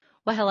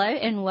Well, hello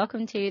and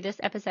welcome to this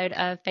episode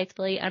of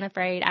Faithfully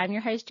Unafraid. I'm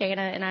your host,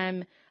 Jana,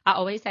 and I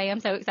always say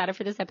I'm so excited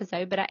for this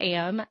episode, but I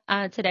am.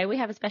 Today we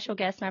have a special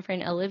guest. My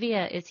friend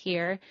Olivia is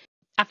here.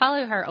 I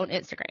follow her on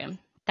Instagram,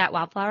 that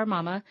Wildflower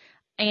Mama,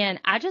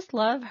 and I just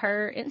love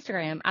her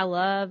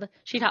Instagram.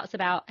 She talks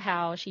about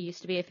how she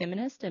used to be a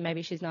feminist and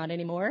maybe she's not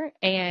anymore.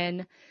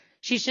 And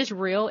she's just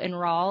real and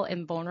raw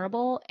and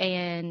vulnerable.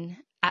 And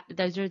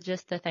those are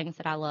just the things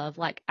that I love.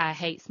 Like, I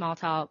hate small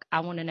talk.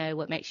 I want to know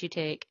what makes you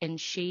tick. And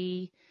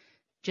she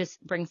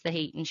just brings the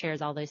heat and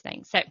shares all those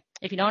things. So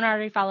if you don't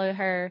already follow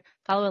her,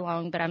 follow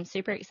along. But I'm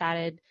super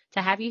excited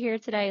to have you here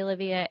today,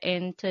 Olivia,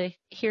 and to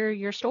hear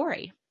your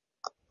story.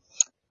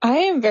 I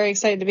am very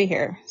excited to be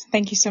here.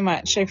 Thank you so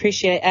much. I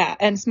appreciate it.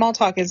 And small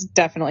talk is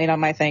definitely not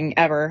my thing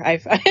ever. I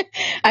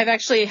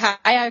actually have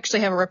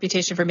a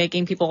reputation for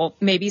making people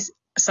maybe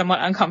somewhat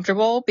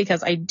uncomfortable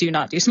because I do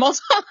not do small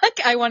talk.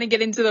 I want to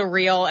get into the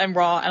real and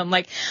raw. And I'm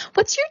like,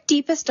 what's your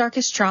deepest,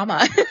 darkest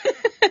trauma?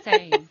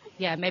 Same.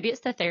 Yeah, maybe it's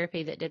the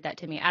therapy that did that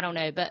to me. I don't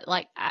know, but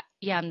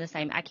I'm the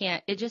same. I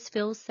can't. It just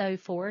feels so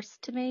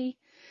forced to me,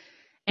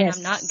 and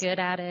I'm not Yes, good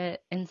at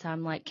it. And so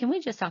I'm like, can we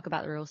just talk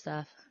about the real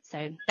stuff?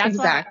 So that's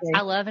why exactly.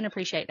 I love and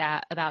appreciate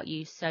that about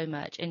you so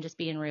much, and just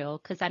being real,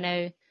 because I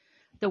know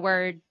the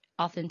word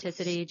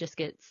authenticity just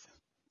gets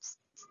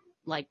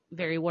like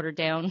very watered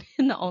down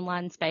in the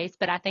online space,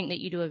 but I think that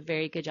you do a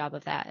very good job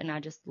of that, and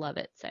I just love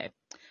it. So I'm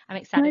I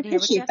excited to hear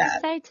what you appreciate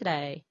have to that. say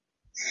today.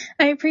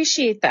 I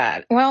appreciate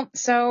that. Well,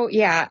 so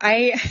yeah,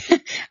 I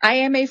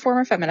am a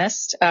former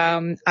feminist.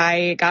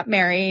 I got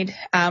married.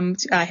 I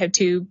have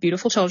two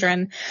beautiful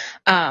children.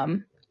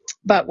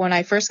 But when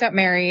I first got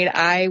married,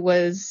 I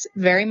was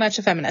very much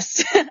a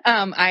feminist.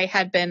 I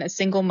had been a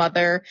single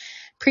mother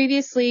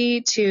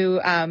previously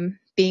to,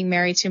 being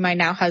married to my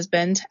now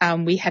husband.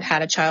 We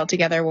had a child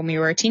together when we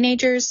were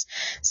teenagers.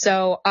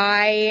 So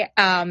I,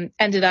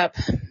 ended up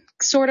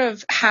sort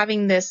of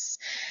having this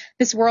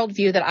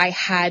worldview that I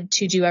had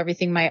to do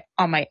everything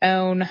on my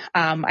own.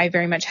 I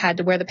very much had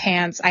to wear the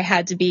pants. I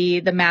had to be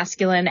the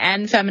masculine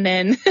and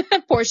feminine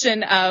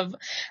portion of,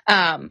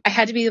 I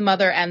had to be the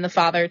mother and the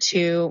father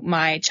to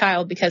my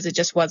child because it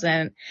just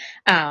wasn't,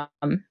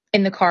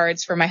 in the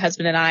cards for my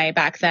husband and I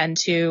back then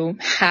to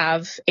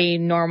have a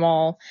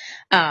normal,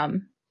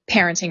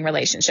 parenting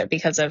relationship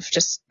because of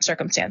just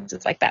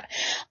circumstances like that.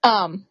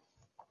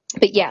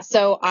 But yeah,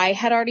 so I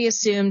had already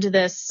assumed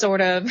this sort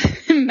of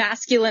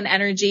masculine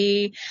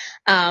energy.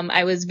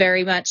 I was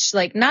very much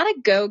like not a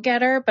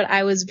go-getter, but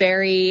I was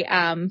very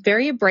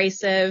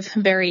abrasive,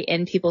 very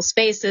in people's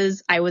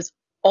faces. I was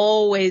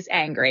always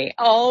angry.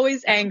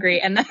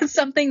 And that's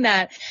something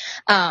that,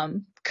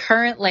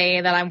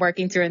 currently that I'm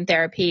working through in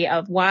therapy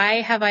of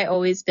why have I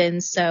always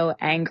been so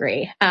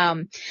angry?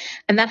 And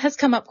that has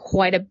come up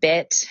quite a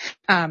bit,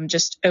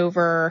 just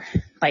over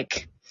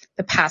like,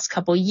 the past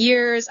couple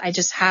years.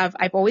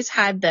 I've always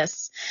had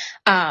this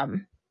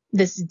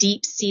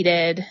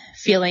deep-seated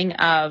feeling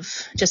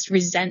of just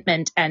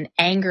resentment and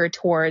anger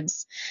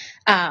towards,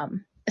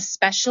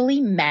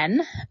 especially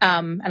men.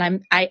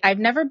 And I've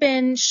never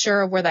been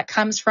sure of where that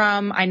comes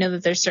from. I know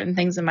that there's certain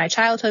things in my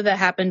childhood that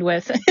happened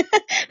with,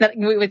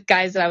 with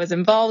guys that I was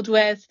involved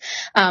with.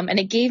 And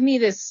it gave me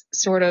this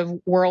sort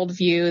of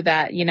worldview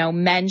that,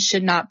 men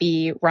should not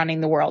be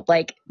running the world.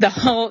 Like the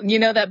whole,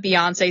 that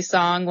Beyonce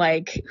song,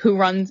 like who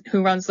runs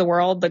the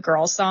world, the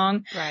girl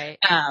song. Right.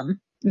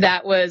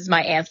 That was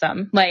my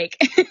anthem. Like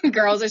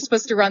girls are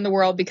supposed to run the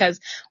world because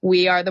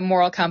we are the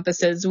moral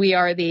compasses. We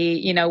are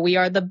we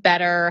are the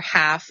better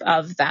half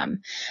of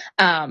them.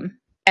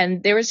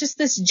 And there was just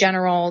this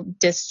general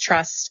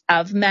distrust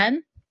of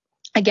men,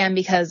 again,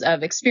 because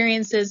of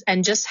experiences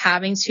and just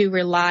having to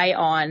rely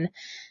on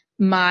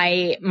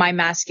my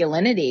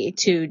masculinity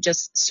to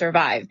just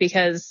survive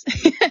because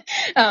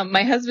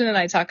my husband and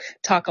I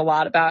talk a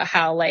lot about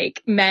how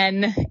like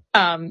men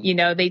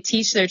they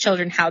teach their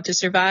children how to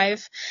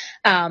survive,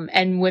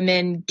 and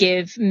women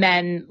give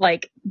men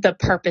like the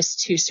purpose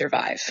to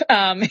survive,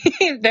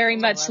 very Oh, I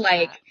much love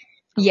like. that.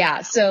 I love Yeah.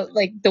 that. So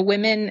like the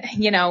women,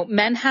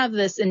 men have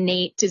this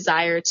innate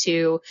desire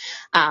to,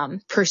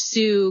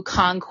 pursue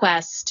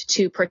conquest,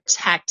 to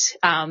protect,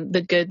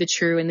 the good, the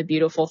true, and the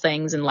beautiful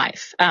things in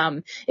life.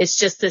 It's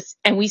just this,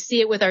 and we see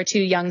it with our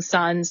two young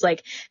sons,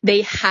 like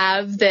they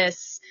have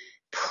this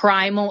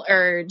primal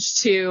urge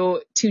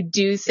to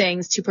do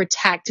things, to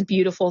protect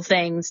beautiful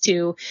things,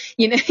 to,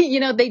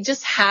 they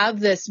just have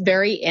this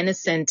very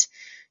innocent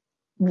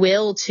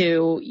will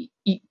to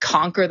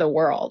conquer the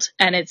world.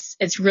 And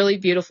it's really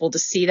beautiful to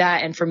see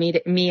that. And for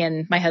me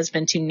and my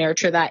husband to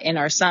nurture that in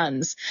our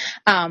sons.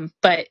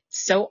 But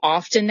so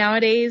often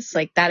nowadays,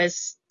 like that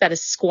is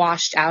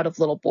squashed out of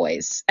little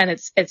boys. And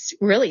it's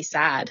really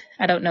sad.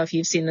 I don't know if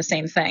you've seen the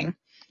same thing.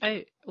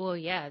 Oh, well,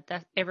 yeah,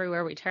 that's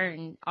everywhere we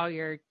turn, all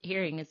you're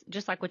hearing is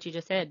just like what you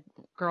just said,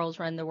 girls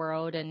run the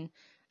world and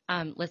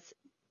let's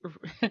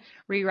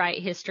rewrite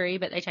history,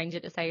 but they change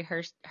it to say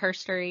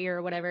herstory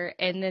or whatever.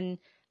 And then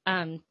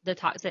the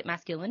toxic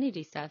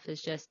masculinity stuff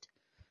is just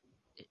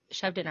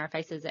shoved in our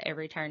faces at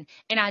every turn.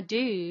 And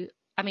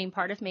I mean,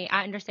 part of me,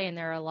 I understand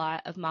there are a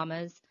lot of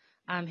mamas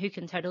who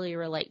can totally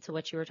relate to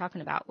what you were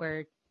talking about,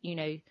 where,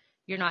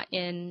 you're not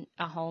in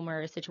a home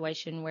or a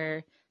situation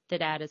where the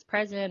dad is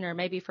present, or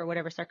maybe for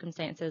whatever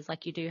circumstances,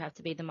 like you do have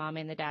to be the mom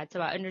and the dad. So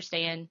I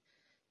understand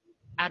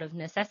out of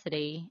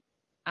necessity.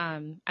 I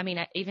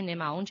mean, even in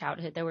my own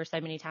childhood, there were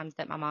so many times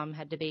that my mom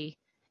had to be,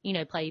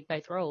 play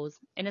both roles.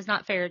 And it's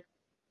not fair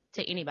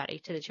to anybody,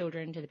 to the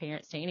children, to the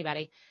parents, to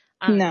anybody.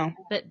 No.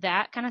 But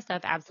that kind of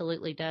stuff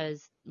absolutely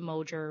does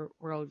mold your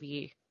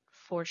worldview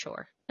for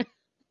sure.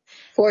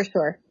 For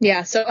sure.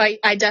 Yeah. So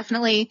I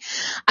definitely,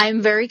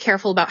 I'm very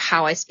careful about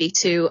how I speak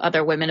to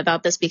other women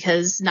about this,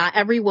 because not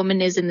every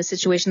woman is in the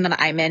situation that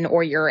I'm in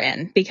or you're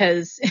in,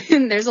 because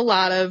there's a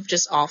lot of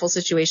just awful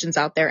situations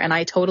out there. And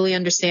I totally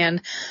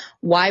understand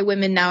why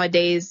women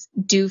nowadays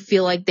do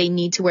feel like they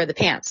need to wear the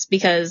pants,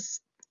 because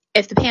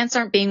if the pants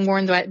aren't being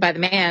worn by the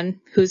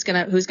man, who's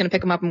going to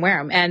pick them up and wear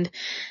them? And,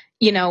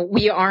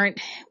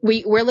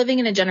 we're living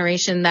in a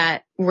generation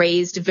that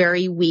raised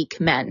very weak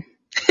men.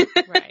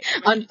 Right.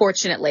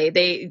 Unfortunately,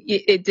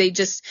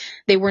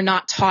 they were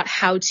not taught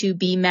how to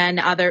be men,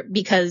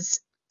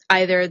 because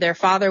either their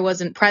father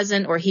wasn't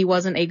present or he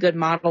wasn't a good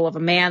model of a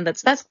man.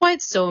 That's why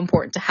it's so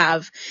important to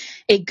have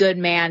a good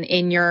man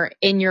in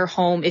your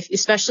home,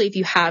 especially if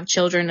you have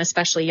children,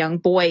 especially young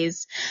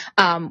boys.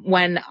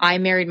 When I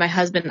married my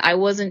husband, I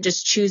wasn't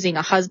just choosing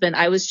a husband.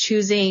 I was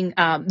choosing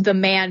the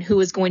man who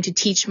was going to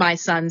teach my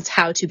sons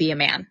how to be a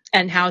man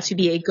and how to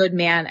be a good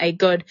man, a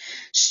good,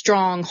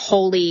 strong,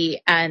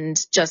 holy, and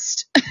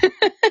just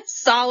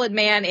solid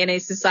man in a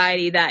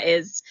society that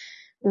is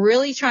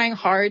really trying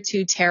hard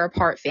to tear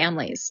apart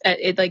families.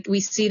 We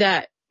see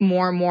that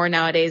more and more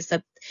nowadays,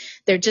 that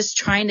they're just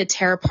trying to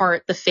tear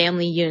apart the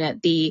family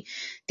unit, the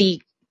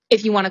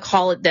if you want to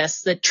call it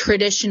this, the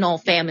traditional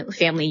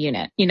family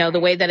unit, the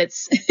way that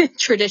it's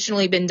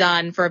traditionally been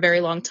done for a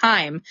very long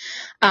time.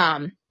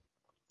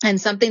 And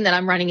something that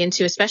I'm running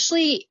into,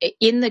 especially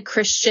in the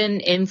Christian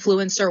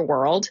influencer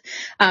world,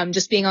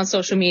 just being on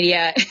social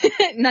media,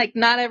 like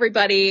not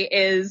everybody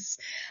is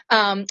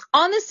on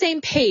the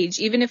same page.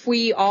 Even if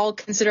we all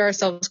consider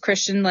ourselves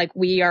Christian, like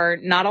we are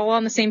not all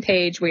on the same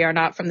page. We are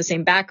not from the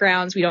same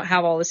backgrounds. We don't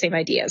have all the same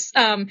ideas.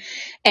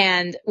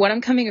 And what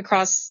I'm coming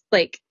across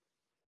like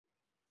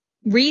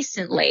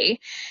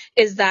recently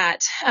is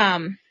that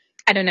I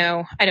don't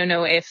know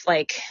if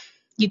like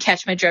you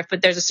catch my drift,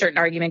 but there's a certain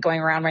argument going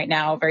around right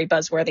now, a very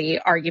buzzworthy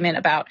argument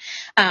about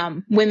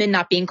women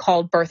not being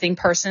called birthing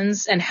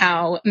persons and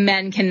how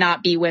men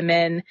cannot be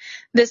women,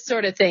 this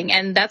sort of thing.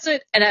 And that's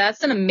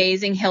an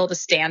amazing hill to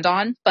stand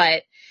on.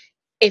 But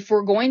if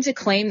we're going to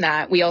claim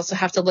that, we also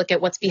have to look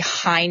at what's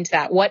behind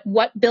that.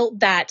 What built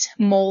that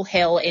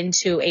molehill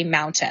into a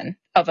mountain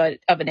of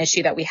an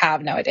issue that we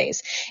have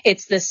nowadays?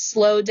 It's the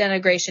slow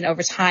denigration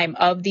over time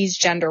of these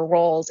gender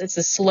roles. It's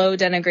the slow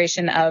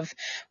denigration of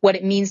what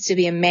it means to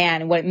be a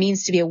man, what it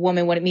means to be a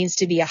woman, what it means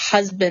to be a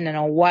husband and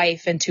a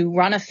wife, and to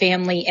run a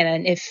family in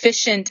an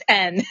efficient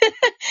and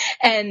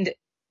and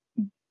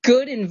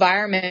good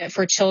environment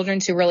for children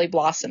to really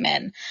blossom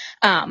in.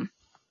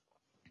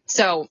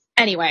 So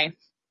anyway,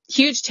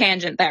 huge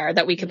tangent there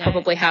that we could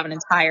probably have an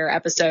entire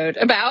episode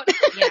about.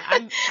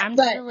 Yeah, I'm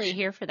totally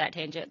here for that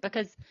tangent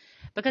because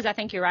I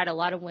think you're right. A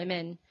lot of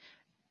women,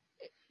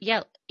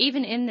 yeah,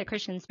 even in the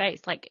Christian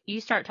space, like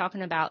you start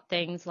talking about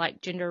things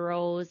like gender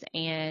roles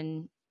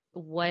and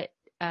what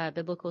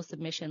biblical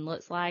submission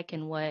looks like,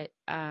 and what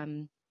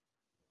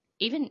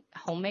even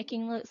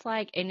homemaking looks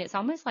like, and it's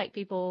almost like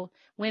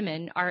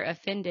women are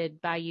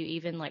offended by you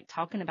even like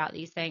talking about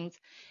these things.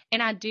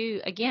 And I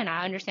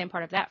understand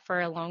part of that. For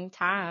a long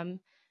time,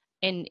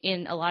 and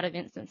in a lot of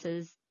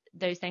instances,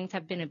 those things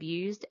have been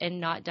abused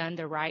and not done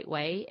the right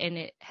way, and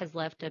it has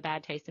left a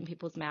bad taste in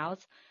people's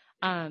mouths.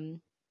 And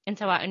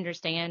so I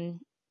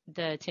understand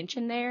the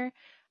tension there.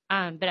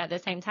 But at the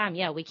same time,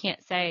 yeah, we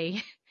can't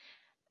say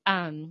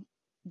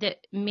that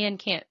men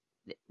can't,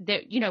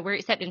 that, we're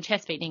accepting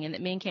chest feeding and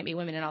that men can't be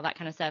women and all that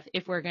kind of stuff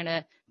if we're going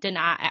to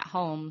deny at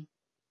home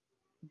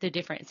the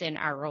difference in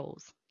our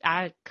roles.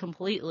 I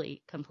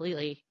completely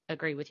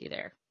agree with you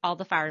there. All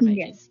the fire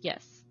emojis.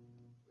 Yes.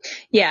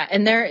 Yeah,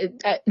 and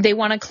they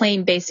want to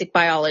claim basic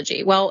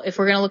biology. Well, if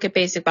we're going to look at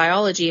basic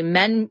biology,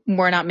 men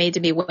were not made to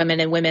be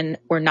women and women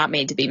were not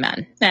made to be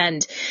men.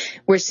 And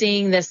we're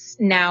seeing this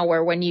now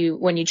where when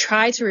you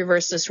try to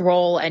reverse this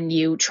role and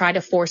you try to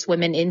force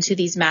women into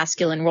these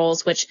masculine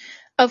roles, which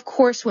of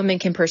course women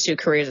can pursue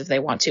careers if they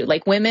want to.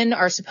 Like, women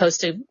are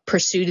supposed to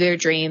pursue their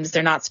dreams.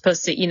 They're not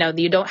supposed to,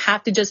 you don't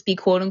have to just be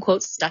quote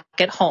unquote stuck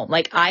at home.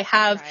 Like, I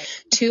have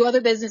 2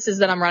 other businesses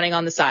that I'm running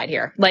on the side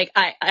here. Like,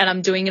 and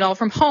I'm doing it all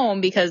from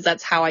home because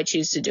that's how I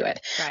choose to do it.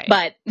 Right.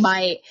 But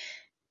I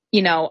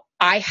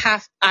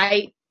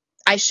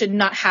should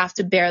not have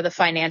to bear the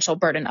financial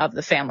burden of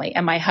the family.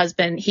 And my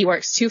husband, he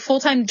works 2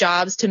 full-time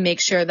jobs to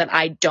make sure that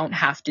I don't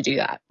have to do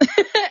that.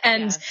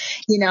 And,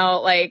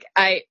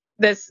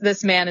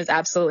 this man is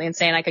absolutely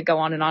insane. I could go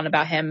on and on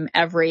about him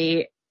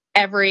every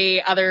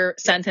other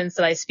sentence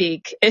that I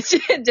speak. It's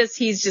just,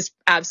 he's just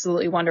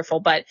absolutely wonderful.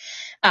 But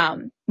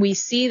we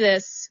see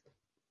this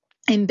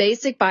in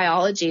basic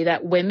biology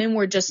that women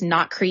were just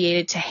not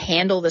created to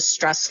handle the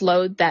stress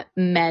load that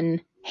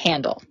men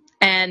handle.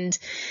 And,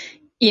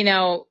 you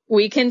know,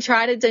 we can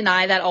try to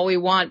deny that all we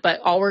want, but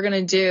all we're going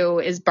to do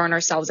is burn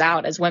ourselves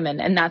out as women.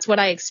 And that's what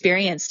I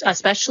experienced,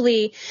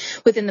 especially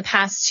within the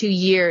past 2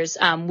 years.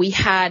 We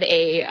had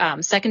a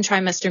second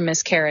trimester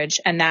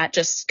miscarriage, and that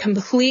just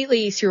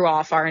completely threw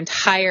off our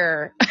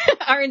entire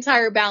our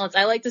entire balance.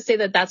 I like to say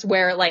that that's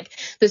where like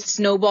the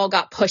snowball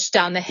got pushed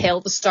down the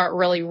hill to start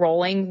really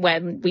rolling,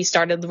 when we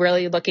started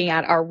really looking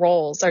at our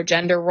roles, our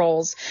gender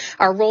roles,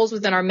 our roles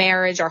within our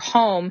marriage, our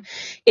home,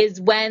 is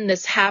when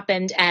this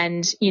happened.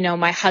 And, you know,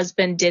 my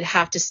husband did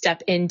have to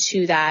step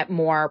into that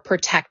more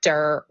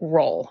protector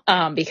role,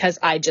 because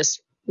I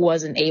just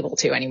wasn't able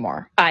to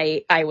anymore.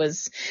 I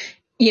was,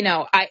 you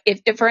know,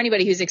 if for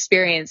anybody who's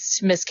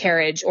experienced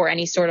miscarriage or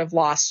any sort of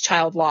loss,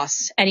 child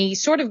loss, any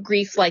sort of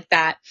grief like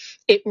that,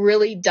 it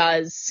really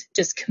does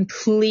just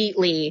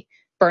completely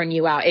burn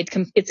you out.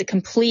 It's a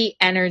complete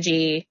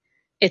energy.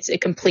 It's a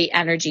complete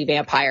energy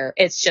vampire.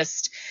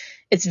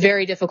 It's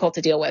very difficult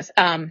to deal with.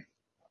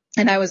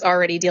 And I was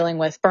already dealing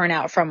with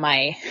burnout from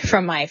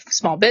my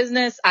small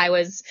business. I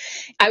was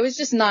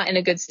just not in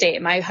a good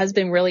state. My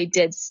husband really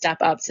did step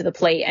up to the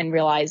plate and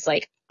realize,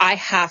 like, I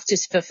have to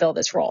fulfill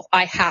this role.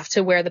 I have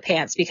to wear the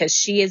pants because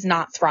she is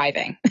not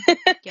thriving.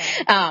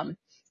 Yeah.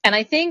 And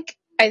I think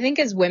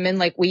as women,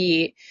 like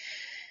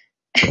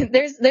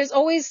there's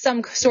always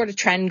some sort of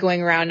trend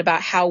going around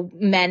about how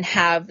men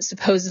have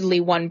supposedly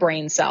one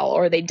brain cell,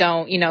 or they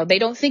don't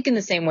think in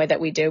the same way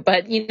that we do.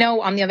 But, you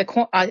know, on the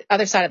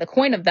other side of the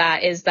coin of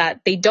that is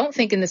that they don't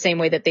think in the same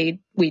way that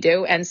we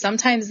do. And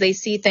sometimes they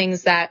see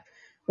things that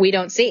we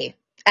don't see.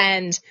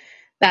 And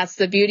that's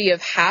the beauty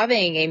of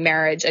having a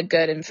marriage, a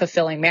good and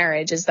fulfilling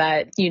marriage, is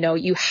that, you know,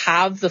 you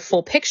have the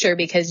full picture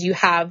because you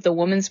have the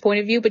woman's point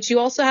of view, but you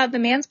also have the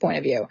man's point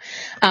of view.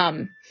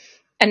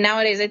 And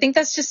nowadays, I think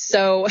that's just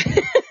so,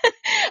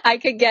 I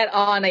could get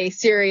on a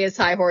serious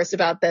high horse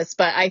about this,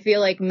 but I feel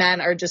like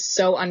men are just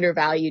so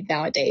undervalued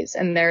nowadays,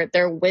 and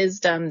their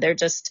wisdom,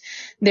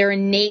 their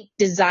innate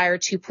desire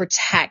to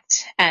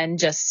protect, and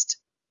just,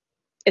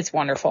 it's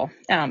wonderful.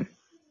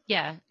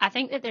 Yeah, I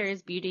think that there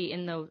is beauty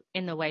in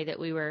the way that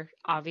we were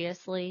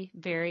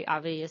very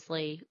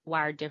obviously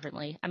wired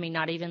differently. I mean,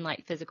 not even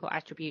like physical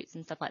attributes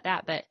and stuff like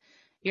that, but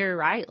you're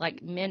right.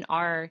 Like men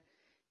are,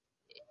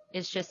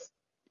 it's just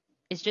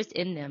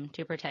in them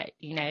to protect,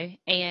 you know?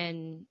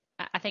 And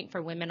I think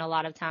for women, a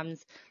lot of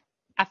times,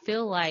 I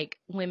feel like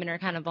women are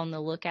kind of on the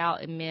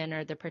lookout and men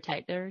are the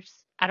protectors.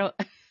 I don't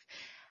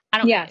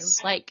know.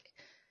 Yes. Like,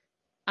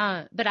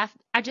 but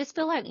I just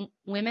feel like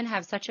women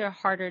have such a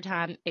harder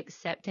time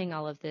accepting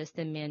all of this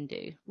than men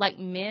do. Like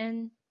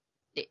men,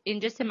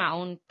 in my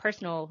own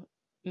personal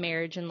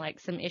marriage and like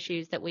some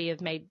issues that we have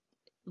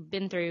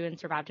been through and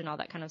survived and all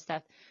that kind of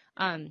stuff.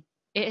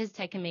 It has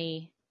taken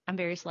me, I'm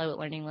very slow at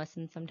learning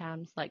lessons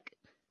sometimes. Like,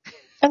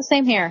 Oh,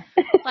 same here.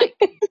 like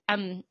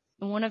I'm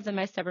one of the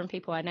most stubborn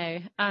people I know.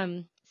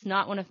 It's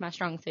not one of my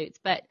strong suits,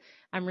 but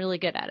I'm really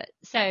good at it.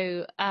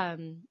 So,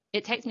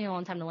 it takes me a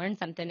long time to learn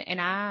something.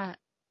 And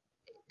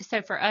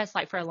so for us,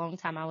 like for a long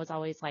time, I was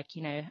always like,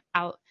 you know,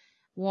 I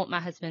want my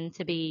husband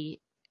to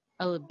be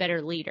a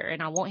better leader,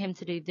 and I want him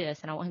to do this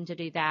and I want him to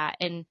do that.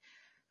 And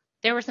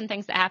there were some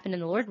things that happened,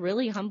 and the Lord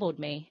really humbled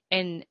me.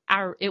 And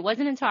it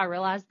wasn't until I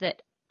realized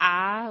that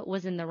I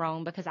was in the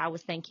wrong because I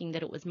was thinking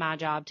that it was my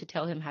job to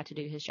tell him how to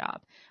do his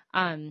job.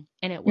 And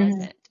it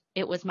wasn't.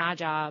 It was my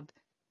job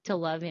to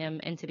love him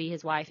and to be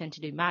his wife and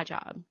to do my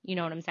job. You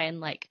know what I'm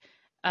saying? Like,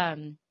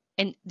 and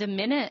the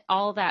minute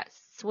all that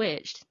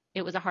switched,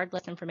 it was a hard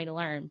lesson for me to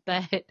learn.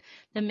 But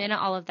the minute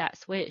all of that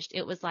switched,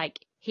 it was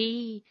like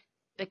he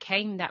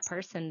became that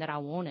person that I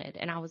wanted.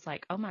 And I was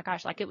like, oh my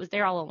gosh, like it was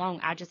there all along.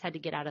 I just had to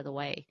get out of the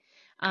way.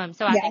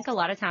 So I think a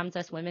lot of times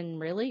us women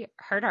really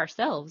hurt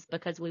ourselves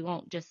because we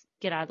won't just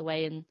get out of the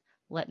way and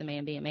let the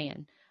man be a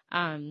man.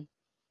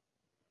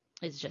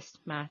 It's just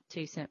my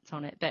 2 cents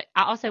on it. But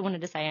I also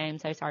wanted to say I am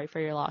so sorry for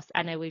your loss.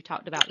 I know we've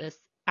talked about this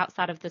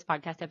outside of this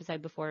podcast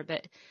episode before,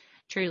 but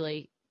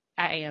truly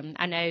I am.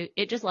 I know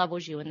it just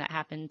levels you when that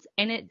happens.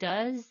 And it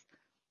does.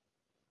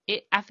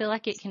 I feel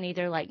like it can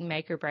either like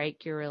make or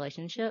break your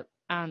relationship,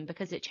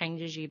 because it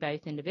changes you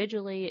both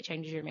individually. It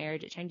changes your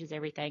marriage. It changes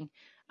everything.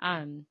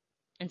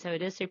 And so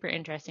it is super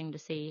interesting to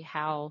see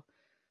how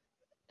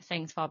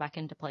things fall back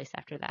into place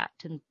after that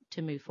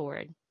to move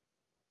forward.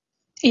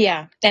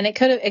 Yeah. And it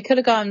could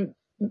have gone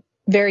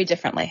very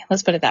differently.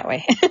 Let's put it that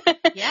way.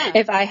 Yeah.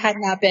 If I had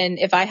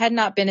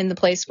not been in the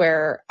place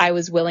where I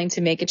was willing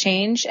to make a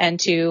change and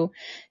to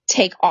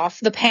take off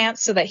the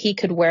pants so that he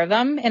could wear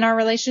them in our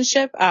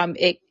relationship,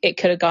 it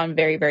could have gone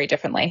very, very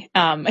differently.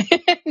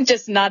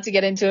 Just not to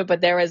get into it,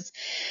 but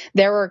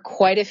there were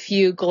quite a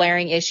few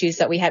glaring issues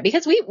that we had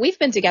because we've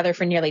been together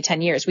for nearly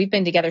 10 years. We've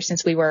been together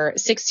since we were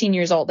 16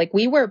 years old. Like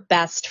we were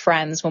best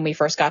friends when we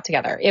first got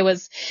together. It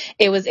was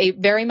a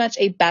very much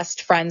a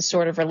best friend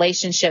sort of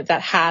relationship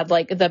that had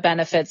like the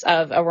benefits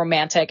of a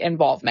romantic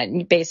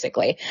involvement,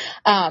 basically.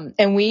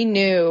 And we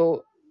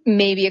knew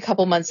maybe a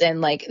couple months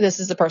in, like, this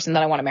is the person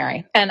that I want to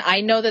marry. And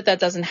I know that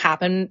doesn't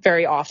happen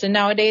very often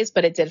nowadays,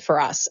 but it did for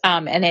us.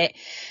 And it,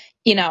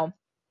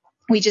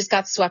 we just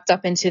got swept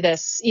up into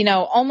this,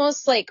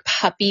 almost like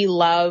puppy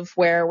love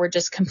where we're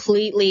just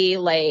completely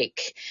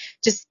like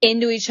just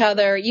into each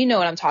other. You know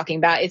what I'm talking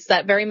about. It's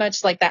that very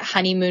much like that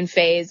honeymoon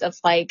phase of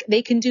like,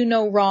 they can do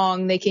no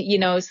wrong. They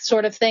can,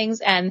 sort of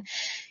things. And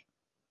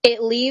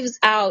it leaves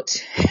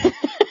out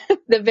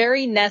the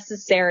very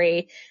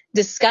necessary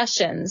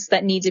discussions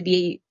that need to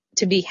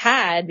be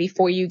had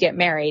before you get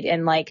married.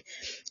 And like,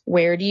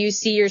 where do you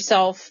see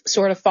yourself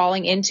sort of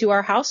falling into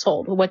our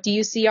household? What do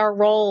you see our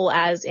role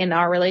as in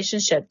our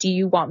relationship? Do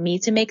you want me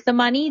to make the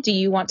money? Do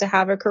you want to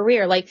have a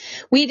career? Like,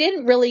 we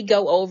didn't really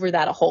go over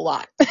that a whole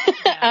lot.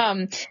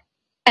 Yeah.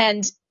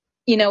 And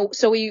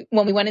so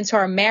when we went into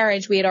our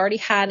marriage, we had already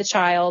had a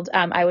child.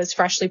 I was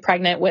freshly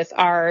pregnant with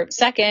our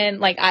second.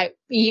 Like,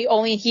 he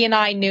and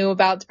I knew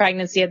about the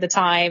pregnancy at the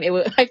time.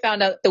 I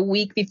found out the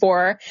week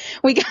before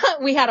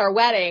we had our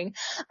wedding.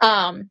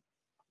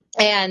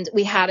 And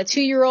we had a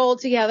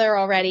 2-year-old together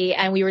already.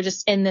 And we were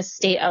just in this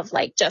state of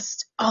like,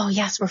 just, oh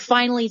yes, we're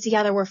finally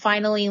together. We're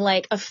finally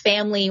like a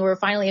family. We're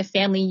finally a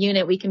family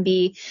unit we can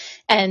be.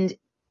 And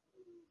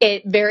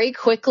it very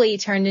quickly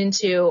turned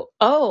into,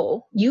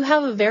 oh, you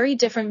have a very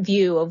different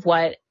view of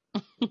what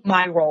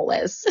my role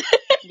is.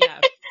 Yeah.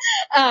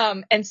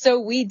 And so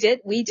we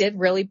did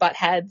really butt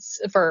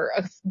heads for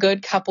a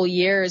good couple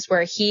years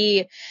where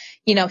he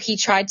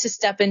tried to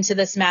step into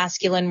this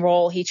masculine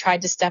role. He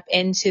tried to step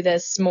into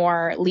this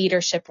more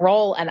leadership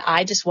role. And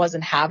I just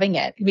wasn't having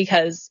it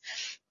because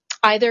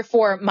either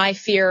for my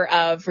fear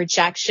of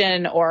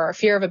rejection or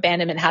fear of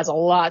abandonment has a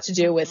lot to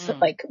do with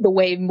like the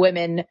way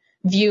women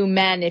view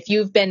men. If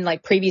you've been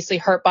like previously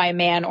hurt by a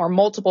man or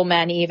multiple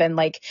men, even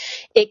like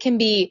it can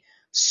be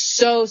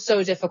so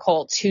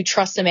difficult to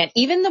trust a man,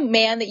 even the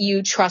man that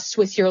you trust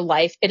with your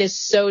life. It is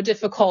so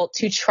difficult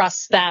to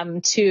trust them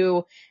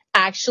to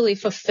actually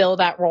fulfill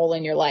that role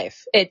in your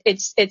life.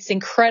 It's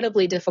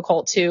incredibly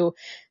difficult to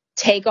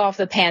take off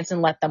the pants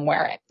and let them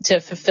wear it to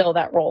fulfill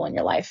that role in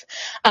your life.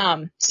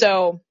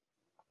 So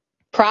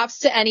props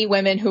to any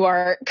women who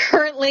are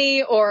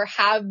currently or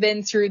have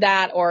been through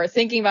that or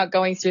thinking about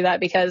going through that,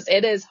 because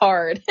it is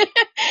hard.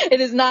 It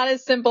is not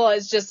as simple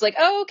as just like,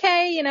 oh,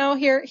 okay,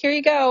 here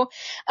you go.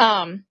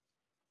 But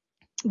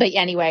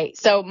anyway,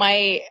 so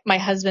my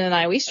husband and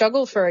I, we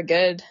struggled for a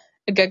good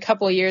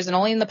couple of years, and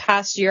only in the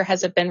past year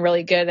has it been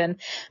really good. And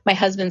my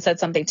husband said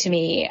something to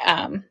me,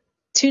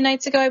 2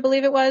 nights ago, I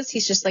believe it was.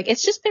 He's just like,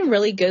 it's just been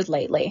really good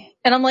lately.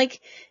 And I'm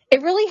like,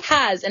 it really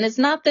has. And it's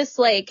not this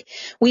like,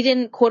 we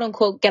didn't quote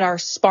unquote get our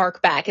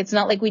spark back. It's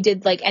not like we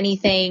did like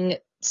anything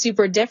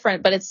super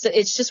different, but it's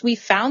just, we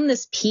found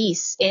this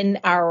peace in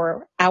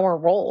our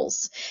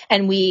roles,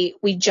 and we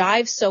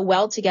jive so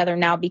well together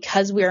now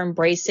because we're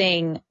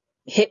embracing,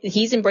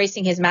 he's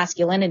embracing his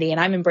masculinity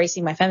and I'm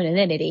embracing my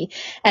femininity.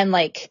 And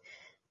like,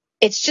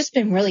 it's just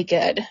been really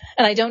good.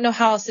 And I don't know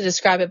how else to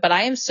describe it, but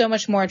I am so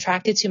much more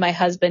attracted to my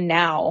husband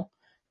now,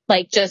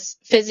 like just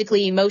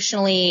physically,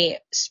 emotionally,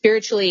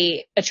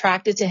 spiritually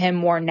attracted to him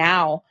more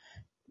now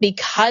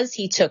because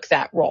he took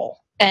that role.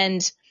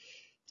 And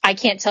I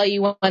can't tell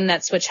you when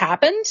that switch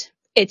happened.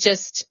 It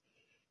just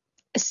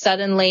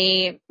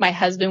suddenly my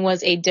husband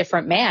was a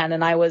different man,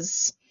 and I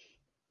was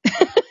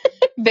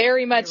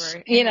very much,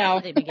 in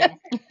love with him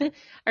again.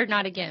 Or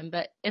not again,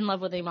 but in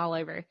love with him all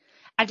over.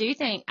 I do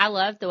think I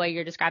love the way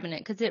you're describing it,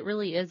 because it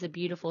really is a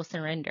beautiful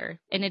surrender,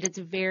 and it is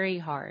very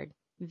hard,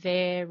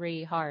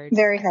 very hard.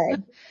 Very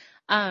hard.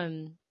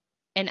 And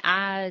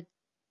I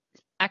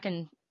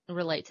can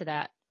relate to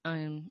that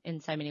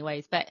in so many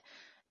ways, but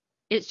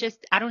it's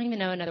just, I don't even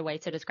know another way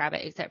to describe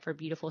it except for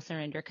beautiful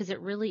surrender, because it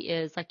really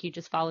is like you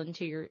just fall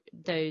into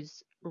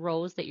those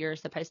roles that you're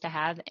supposed to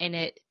have,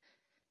 and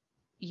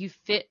you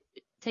fit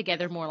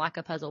together more like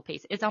a puzzle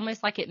piece. It's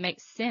almost like it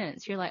makes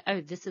sense. You're like,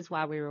 oh, this is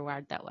why we were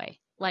wired that way.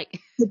 Like,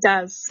 it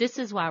does. This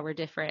is why we're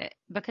different,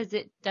 because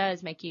it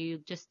does make you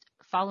just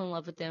fall in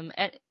love with them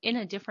in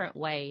a different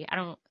way. I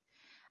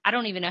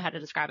don't even know how to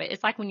describe it.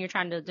 It's like when you're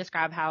trying to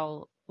describe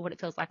what it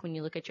feels like when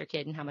you look at your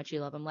kid and how much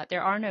you love them. Like,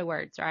 there are no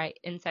words, right?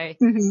 And so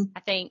I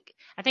think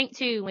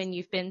too, when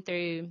you've been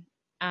through,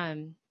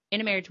 in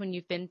a marriage, when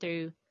you've been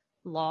through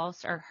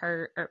loss or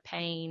hurt or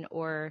pain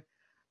or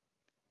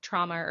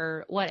trauma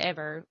or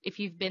whatever, if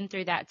you've been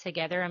through that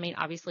together, I mean,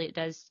 obviously it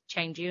does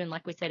change you. And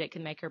like we said, it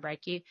can make or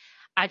break you.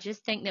 I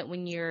just think that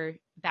when you're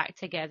back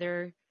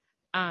together,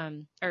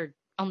 or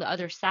on the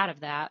other side of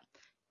that,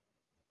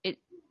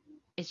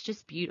 it's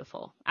just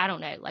beautiful. I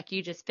don't know, like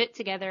you just fit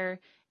together,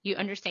 you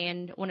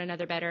understand one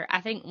another better.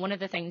 I think one of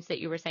the things that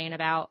you were saying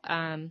about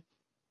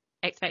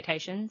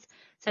expectations,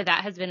 so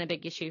that has been a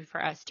big issue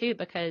for us too,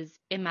 because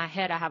in my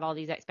head I have all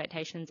these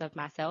expectations of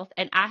myself,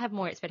 and I have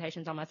more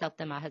expectations on myself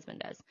than my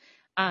husband does.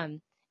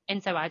 And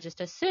so I just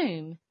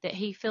assume that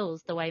he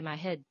feels the way my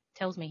head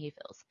tells me he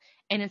feels.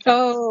 And it's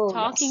like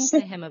talking to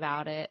him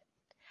about it.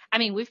 I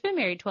mean, we've been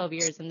married 12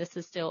 years and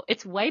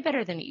it's way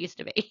better than it used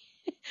to be.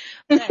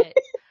 But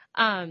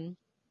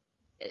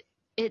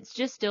it's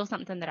just still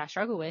something that I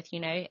struggle with,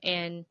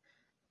 and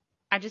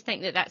I just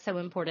think that that's so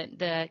important.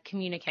 The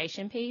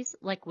communication piece,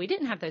 like we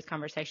didn't have those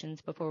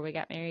conversations before we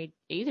got married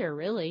either,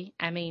 really.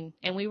 I mean,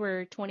 and we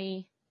were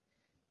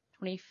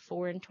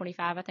 24 and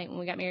 25, I think, when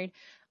we got married.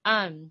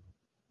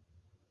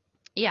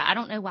 Yeah, I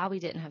don't know why we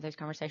didn't have those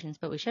conversations,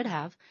 but we should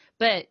have.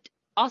 But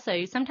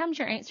also, sometimes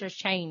your answers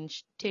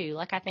change too.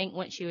 Like, I think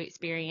once you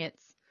experience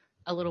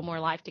a little more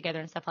life together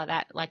and stuff like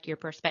that, like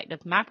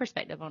my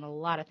perspective on a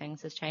lot of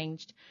things has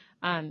changed,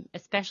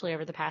 especially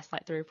over the past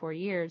like 3 or 4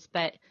 years.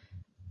 But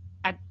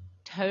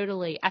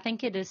I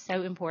think it is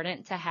so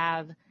important to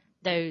have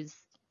those,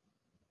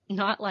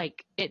 not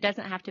like, it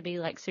doesn't have to be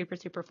like super,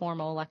 super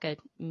formal, like a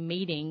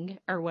meeting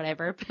or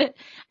whatever, but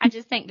I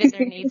just think that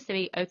there needs to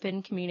be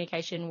open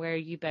communication where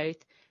you both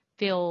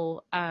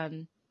feel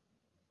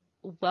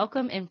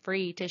welcome and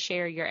free to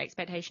share your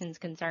expectations,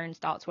 concerns,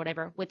 thoughts,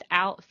 whatever,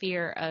 without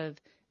fear of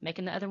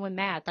making the other one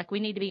mad. Like, we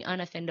need to be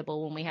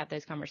unoffendable when we have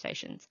those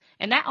conversations.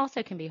 And that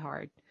also can be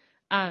hard.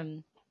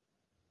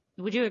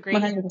 Would you agree?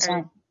 100%.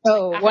 I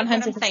hope 100%. what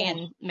I'm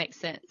saying makes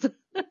sense.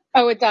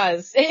 Oh, it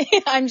does.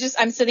 I'm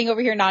sitting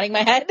over here nodding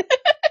my head.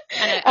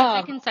 I know.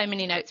 I've taken so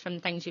many notes from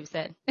the things you've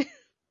said.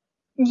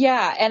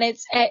 Yeah. And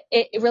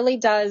it really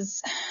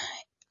does.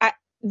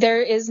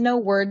 There is no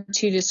word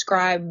to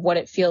describe what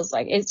it feels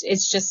like.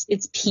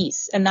 It's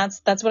peace. And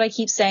that's what I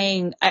keep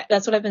saying.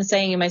 That's what I've been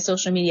saying in my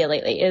social media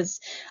lately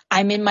is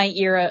I'm in my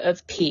era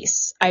of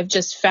peace. I've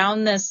just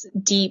found this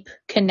deep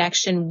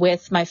connection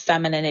with my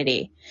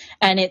femininity.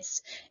 And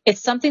it's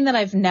something that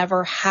I've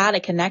never had a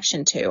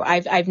connection to.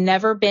 I've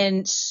never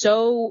been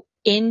so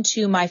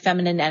into my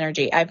feminine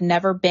energy. I've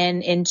never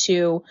been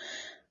into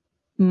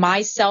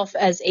myself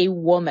as a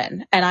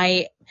woman.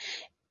 And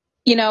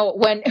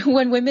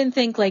when women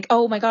think like,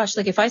 oh my gosh,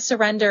 like if I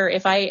surrender,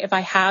 if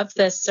I have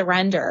this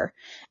surrender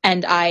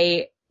and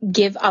I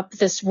give up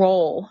this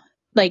role,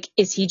 like,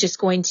 is he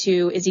going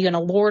to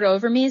lord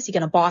over me? Is he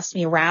going to boss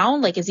me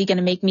around? Like, is he going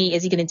to diminish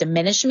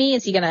me?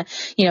 Is he going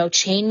to,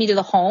 chain me to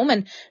the home?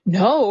 And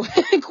no,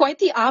 quite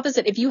the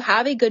opposite. If you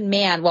have a good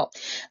man, well,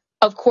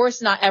 of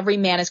course, not every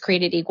man is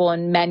created equal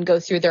and men go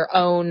through their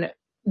own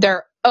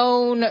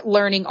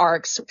learning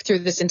arcs through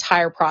this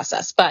entire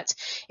process. But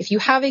if you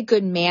have a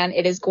good man,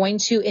 it is going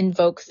to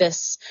invoke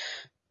this,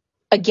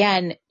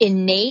 again,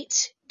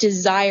 innate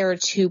desire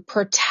to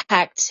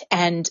protect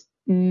and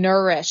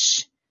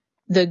nourish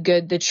the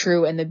good, the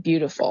true, and the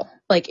beautiful.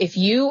 Like, if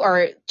you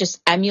are just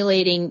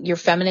emulating your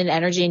feminine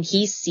energy and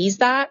he sees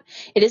that,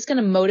 it is going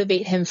to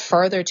motivate him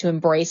further to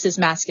embrace his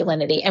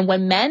masculinity. And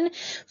when men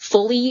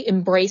fully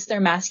embrace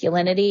their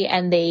masculinity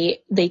and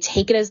they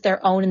take it as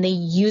their own and they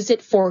use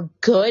it for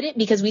good,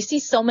 because we see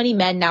so many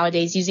men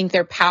nowadays using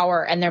their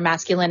power and their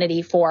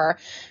masculinity for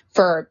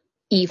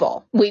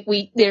evil.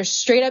 There's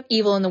straight up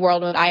evil in the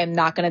world, and I am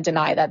not going to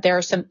deny that. There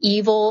are some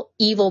evil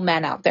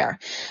men out there,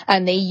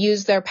 and they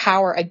use their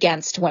power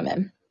against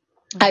women.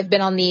 I've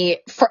been on the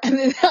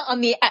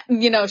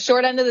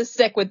short end of the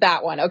stick with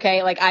that one.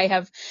 Okay. Like, I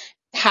have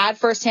had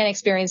firsthand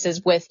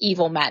experiences with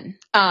evil men.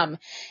 But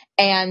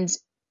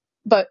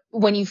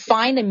when you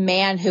find a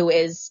man who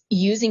is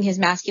using his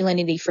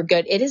masculinity for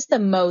good, it is the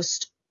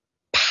most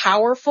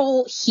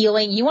powerful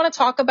healing. You want to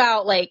talk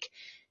about like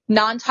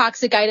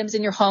non-toxic items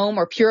in your home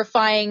or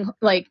purifying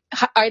like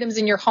items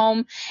in your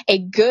home? A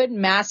good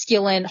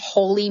masculine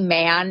holy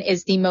man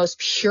is the most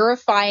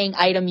purifying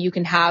item you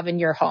can have in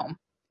your home.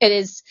 It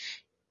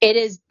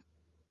is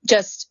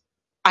just,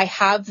 I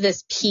have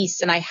this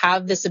peace and I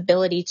have this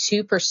ability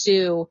to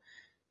pursue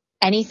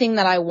anything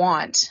that I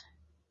want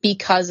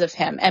because of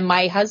him. And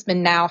my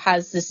husband now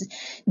has this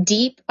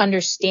deep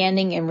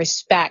understanding and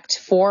respect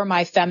for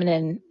my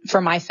feminine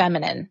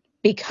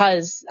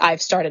because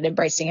I've started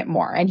embracing it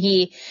more. And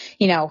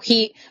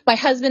my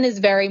husband is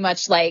very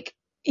much like,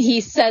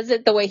 he says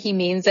it the way he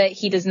means it.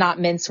 He does not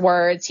mince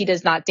words. He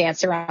does not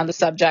dance around the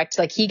subject.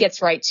 Like, he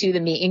gets right to the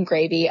meat and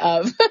gravy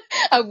of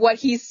what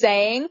he's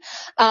saying.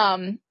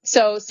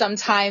 So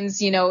sometimes,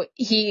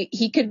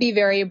 he could be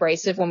very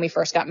abrasive when we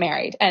first got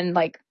married, and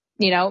like,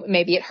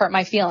 maybe it hurt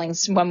my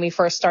feelings when we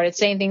first started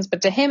saying things,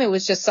 but to him, it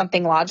was just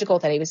something logical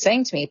that he was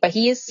saying to me. But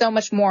he is so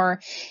much more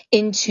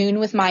in tune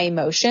with my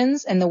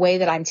emotions and the way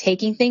that I'm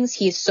taking things.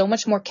 He is so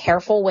much more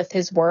careful with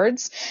his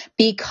words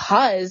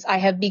because I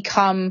have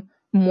become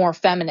more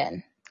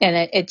feminine.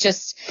 And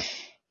it's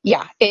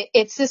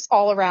this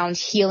all around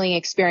healing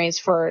experience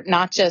for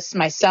not just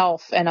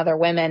myself and other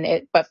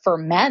women, but for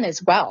men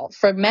as well.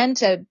 For men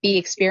to be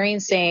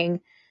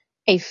experiencing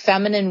a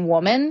feminine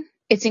woman,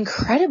 it's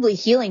incredibly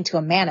healing to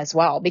a man as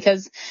well,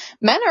 because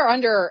men are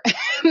under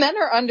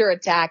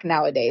attack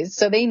nowadays.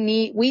 So they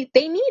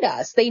need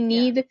us. They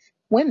need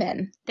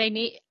women. They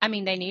need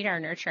our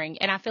nurturing.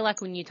 And I feel like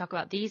when you talk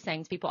about these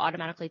things, people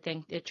automatically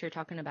think that you're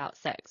talking about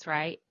sex,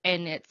 right?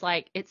 And it's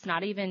like, it's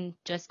not even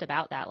just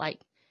about that.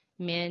 Like,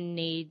 men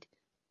need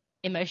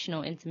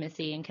emotional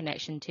intimacy and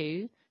connection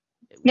too.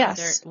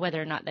 Yes. Whether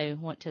or not they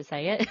want to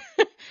say it,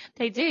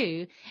 they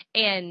do.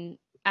 And,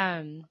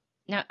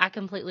 no, I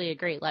completely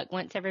agree. Like,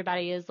 once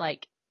everybody is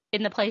like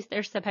in the place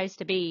they're supposed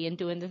to be and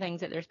doing the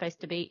things that they're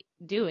supposed to be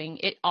doing.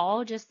 It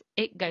all just,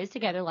 it goes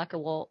together like a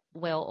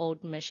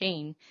well-oiled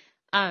machine.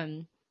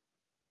 Um,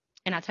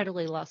 and I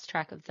totally lost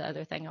track of the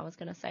other thing I was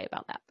going to say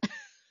about that.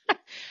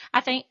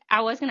 I think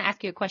I was going to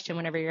ask you a question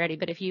whenever you're ready,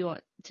 but if you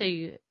want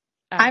to.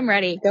 I'm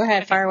ready. Go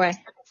ahead. Okay. Fire away.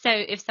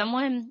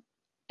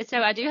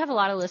 So I do have a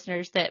lot of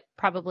listeners that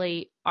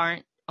probably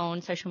aren't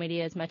on social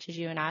media as much as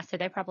you and I. So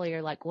they probably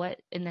are like,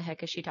 what in the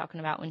heck is she talking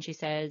about when she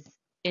says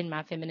in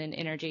my feminine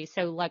energy?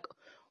 So like,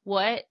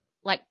 what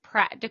like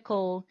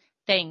practical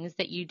things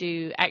that you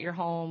do at your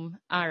home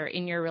or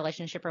in your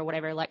relationship or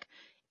whatever, like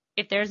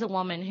if there's a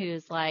woman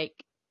who's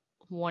like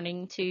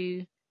wanting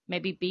to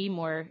maybe be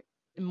more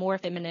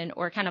feminine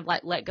or kind of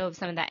like let go of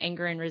some of that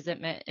anger and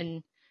resentment,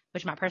 and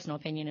which my personal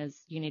opinion is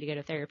you need to go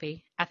to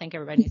therapy. I think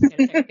everybody needs to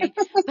go to therapy.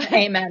 But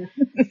Amen.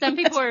 some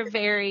people are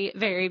very,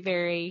 very,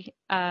 very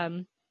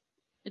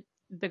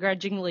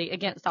begrudgingly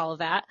against all of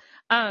that.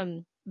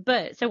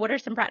 But so what are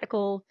some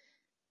practical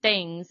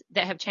things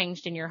that have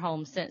changed in your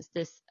home since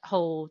this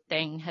whole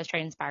thing has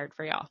transpired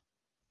for y'all?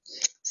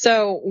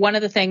 So one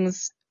of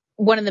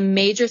the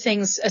major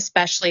things,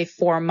 especially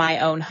for my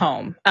own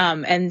home,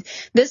 and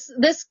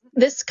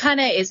this kind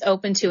of is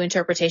open to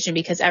interpretation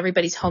because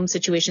everybody's home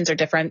situations are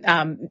different.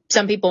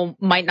 Some people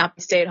might not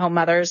be stay-at-home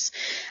mothers,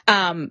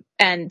 and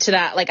to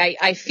that, like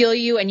I feel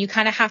you, and you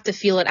kind of have to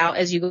feel it out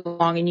as you go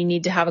along, and you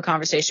need to have a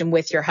conversation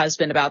with your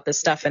husband about this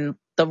stuff and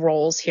the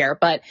roles here.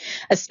 But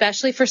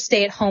especially for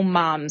stay-at-home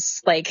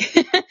moms, like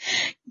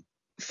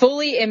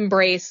fully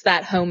embrace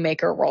that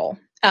homemaker role.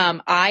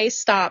 I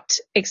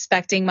stopped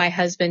expecting my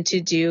husband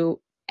to do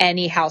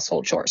any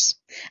household chores.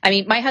 I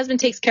mean, my husband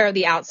takes care of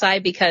the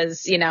outside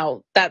because,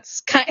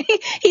 that's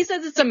he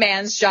says it's a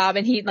man's job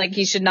and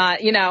he should not,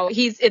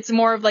 it's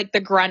more of like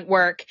the grunt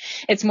work.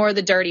 It's more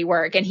the dirty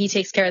work and he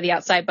takes care of the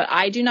outside, but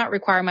I do not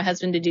require my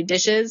husband to do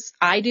dishes.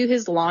 I do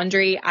his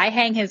laundry. I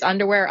hang his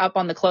underwear up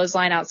on the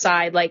clothesline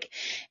outside. Like,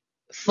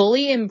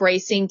 fully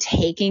embracing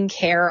taking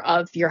care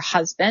of your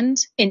husband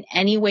in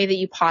any way that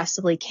you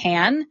possibly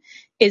can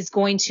is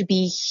going to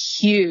be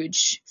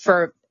huge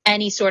for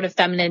any sort of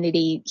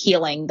femininity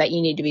healing that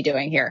you need to be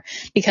doing here.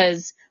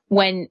 Because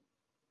when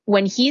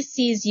he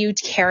sees you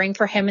caring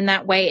for him in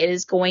that way, it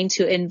is going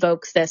to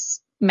invoke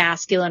this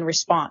masculine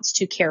response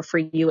to care for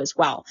you as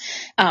well,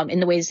 in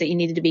the ways that you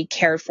needed to be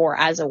cared for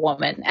as a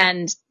woman.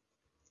 And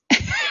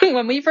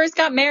when we first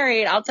got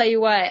married, I'll tell you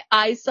what,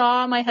 I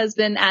saw my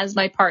husband as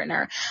my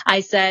partner.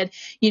 I said,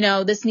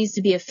 this needs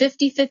to be a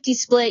 50-50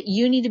 split.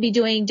 You need to be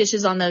doing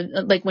dishes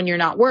when you're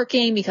not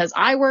working because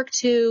I work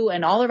too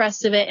and all the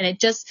rest of it. And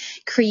it just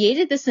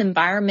created this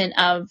environment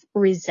of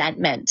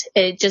resentment.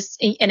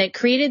 It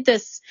created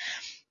this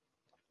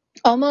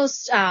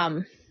almost,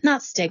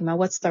 not stigma.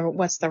 What's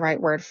the right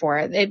word for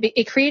it?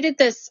 It created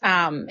this,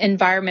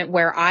 environment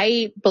where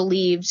I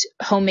believed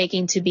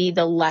homemaking to be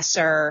the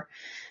lesser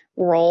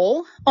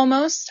role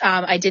almost.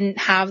 I didn't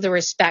have the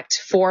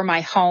respect for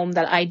my home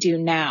that I do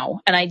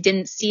now. And I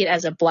didn't see it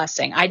as a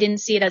blessing. I didn't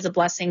see it as a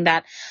blessing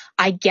that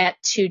I get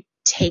to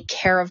take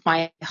care of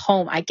my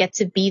home. I get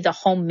to be the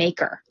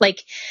homemaker.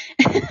 Like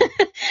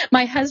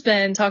my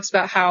husband talks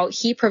about how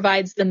he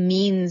provides the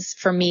means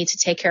for me to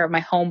take care of my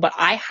home, but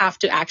I have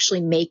to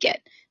actually make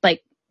it.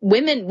 Like,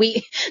 women,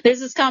 there's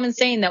this common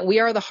saying that we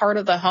are the heart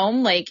of the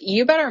home. Like,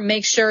 you better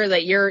make sure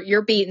that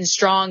you're beating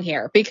strong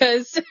here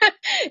because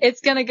it's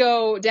going to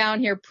go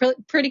down here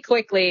pretty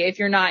quickly if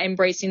you're not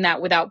embracing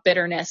that without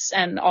bitterness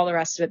and all the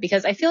rest of it.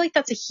 Because I feel like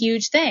that's a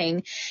huge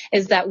thing,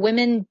 is that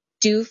women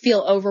do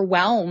feel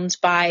overwhelmed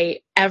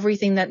by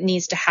everything that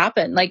needs to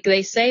happen. Like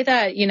they say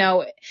that,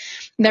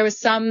 there was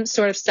some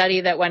sort of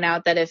study that went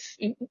out that if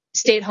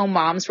stay-at-home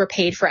moms were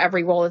paid for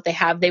every role that they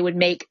have, they would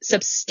make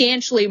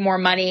substantially more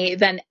money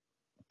than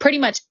pretty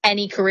much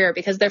any career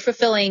because they're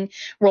fulfilling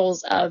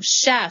roles of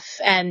chef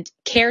and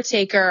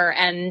caretaker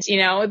and,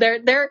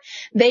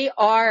 they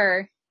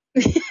are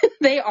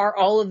they are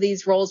all of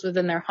these roles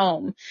within their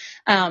home.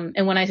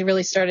 And when I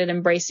really started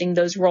embracing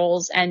those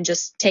roles and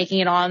just taking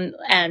it on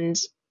and,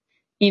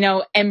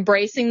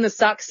 embracing the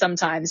suck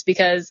sometimes,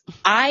 because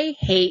I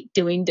hate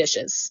doing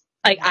dishes.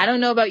 Like, I don't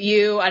know about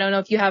you. I don't know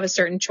if you have a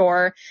certain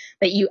chore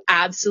that you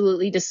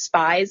absolutely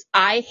despise.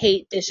 I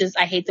hate dishes.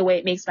 I hate the way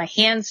it makes my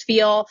hands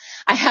feel.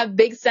 I have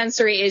big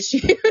sensory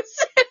issues.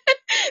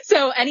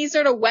 So any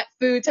sort of wet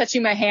food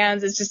touching my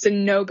hands is just a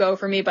no-go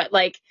for me. But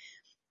like,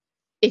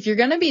 if you're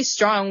going to be a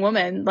strong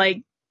woman,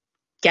 like,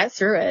 get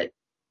through it,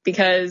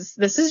 because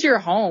this is your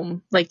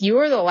home. Like, you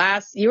are the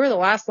last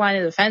line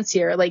of defense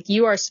here. Like,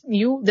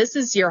 this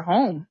is your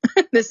home.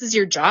 This is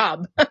your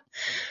job.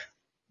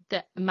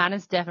 Mine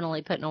is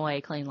definitely putting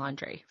away clean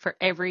laundry. For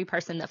every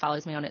person that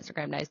follows me on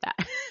Instagram knows that.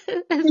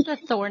 It's the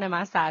thorn in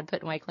my side,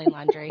 putting away clean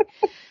laundry.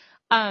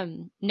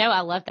 No,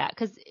 I love that.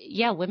 Cause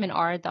yeah, women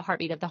are the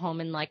heartbeat of the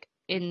home, and like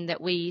in that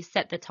we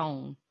set the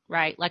tone,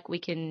 right? Like we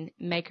can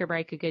make or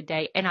break a good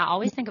day. And I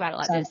always think about it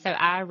like this. So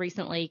I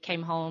recently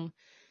came home.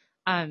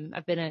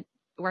 I've been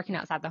working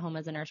outside the home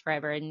as a nurse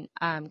forever,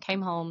 and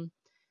came home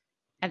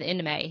at the end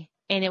of May,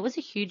 and it was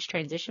a huge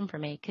transition for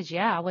me. Cause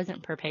yeah, I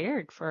wasn't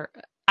prepared for,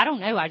 I don't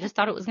know. I just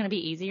thought it was going to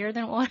be easier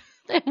than what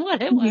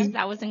it was.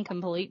 I was in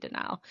complete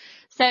denial.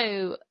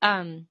 So,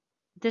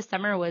 this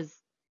summer was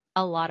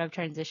a lot of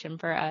transition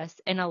for us,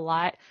 and a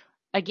lot,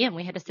 again,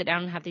 we had to sit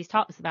down and have these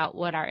talks about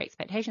what our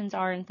expectations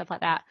are and stuff like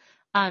that.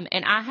 And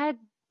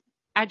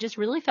I just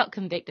really felt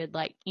convicted.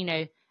 Like,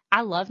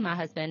 I love my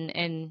husband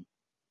and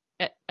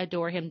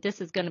adore him.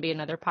 This is going to be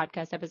another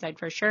podcast episode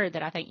for sure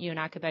that I think you and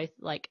I could both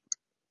like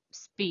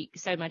speak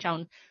so much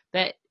on.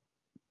 But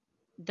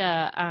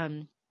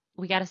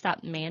we got to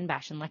stop man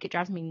bashing. Like, it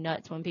drives me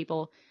nuts when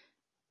people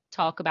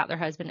talk about their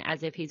husband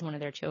as if he's one of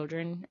their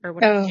children or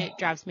whatever. Oh. It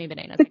drives me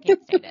bananas. I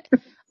can't stand it.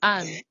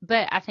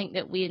 But I think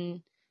that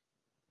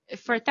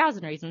for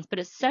 1,000 reasons, but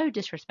it's so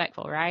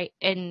disrespectful, right?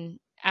 And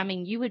I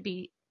mean, you would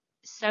be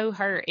so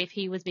hurt if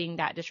he was being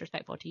that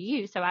disrespectful to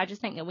you. So I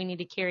just think that we need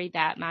to carry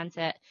that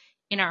mindset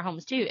in our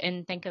homes too,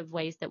 and think of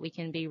ways that we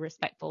can be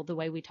respectful, the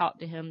way we talk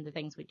to him, the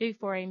things we do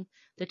for him,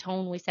 the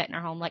tone we set in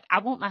our home. Like, I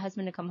want my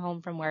husband to come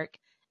home from work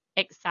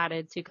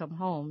excited to come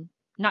home,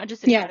 not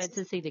just excited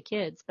to see the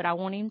kids, but I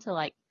want him to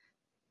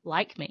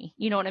like me.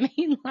 You know what I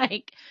mean?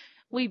 Like,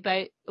 we're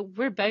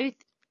both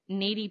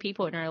needy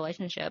people in a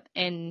relationship,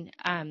 and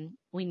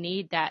we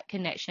need that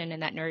connection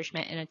and that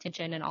nourishment and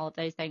attention and all of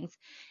those things.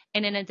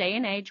 And in a day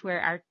and age where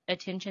our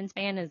attention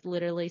span is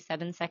literally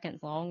 7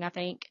 seconds long, I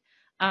think,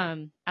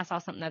 I saw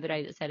something the other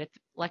day that said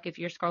if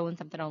you're scrolling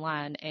something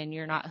online and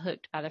you're not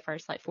hooked by the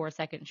first 4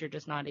 seconds, you're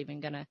just not even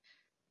gonna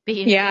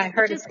be. Yeah, I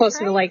heard it's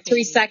closer to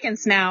 3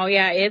 seconds now.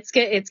 Yeah, it's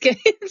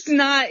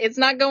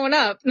not going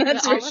up.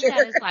 That's for sure.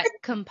 All of that is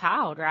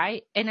compiled,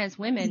 right? And as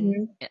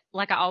women,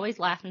 I always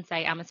laugh and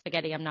say, I'm a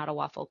spaghetti, I'm not a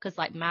waffle, because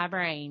my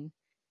brain,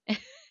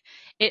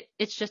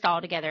 it's just all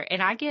together.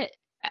 And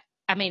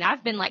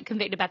I've been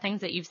convicted by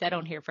things that you've said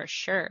on here for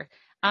sure.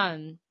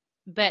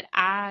 But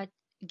I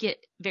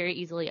get very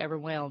easily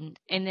overwhelmed,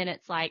 and then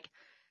it's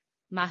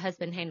my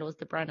husband handles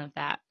the brunt of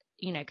that,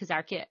 because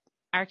our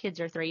kids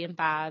are 3 and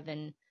 5,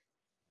 and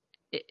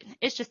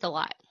it's just a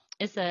lot.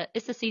 It's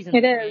a season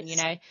it we're is.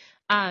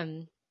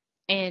 in,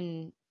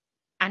 and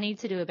I need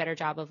to do a better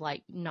job of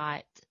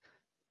not,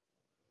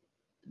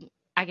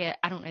 I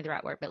don't know the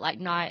right word, but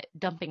not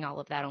dumping all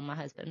of that on my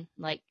husband.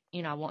 I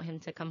want him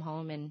to come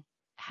home and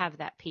have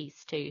that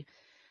peace too.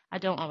 I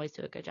don't always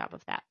do a good job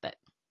of that, but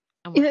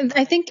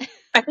I think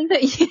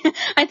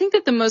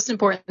that the most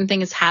important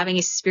thing is having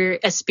a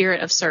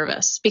spirit of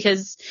service,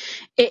 because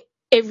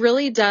it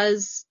really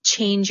does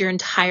change your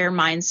entire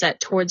mindset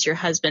towards your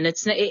husband.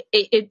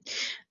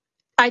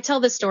 I tell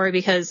this story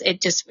because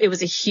it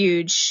was a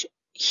huge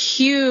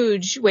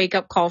wake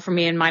up call for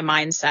me in my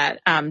mindset,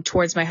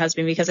 towards my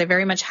husband, because I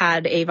very much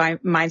had a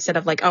mindset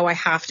of oh, I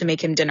have to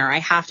make him dinner. I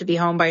have to be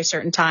home by a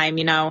certain time,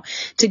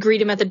 to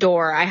greet him at the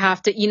door. I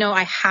have to,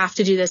 I have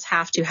to do this,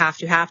 have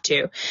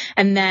to.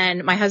 And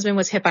then my husband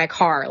was hit by a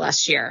car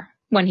last year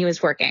when he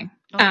was working.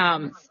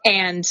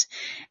 And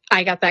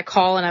I got that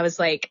call and I was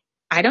like,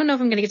 I don't know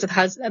if I'm going to get to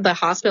the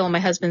hospital and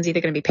my husband's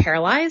either going to be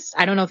paralyzed.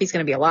 I don't know if he's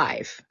going to be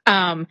alive.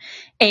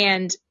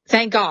 And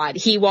thank God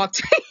he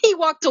walked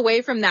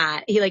away from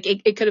that.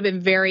 It could have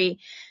been very,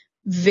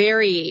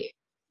 very,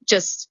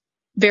 just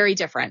very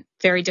different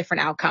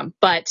outcome.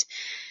 But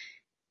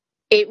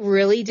it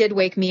really did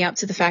wake me up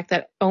to the fact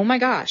that, oh my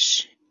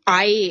gosh,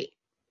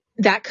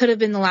 that could have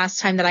been the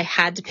last time that I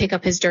had to pick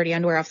up his dirty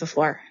underwear off the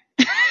floor.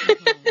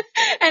 Mm-hmm.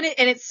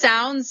 And it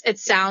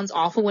sounds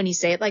awful when you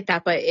say it like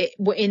that, but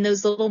in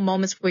those little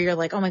moments where you're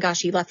like, oh my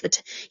gosh, he left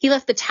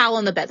the towel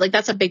on the bed.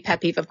 That's a big pet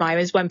peeve of mine,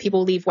 is when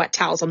people leave wet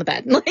towels on the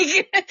bed.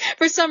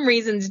 For some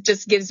reason, it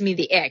just gives me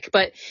the ick.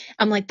 But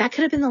I'm like, that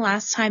could have been the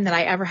last time that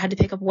I ever had to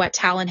pick up a wet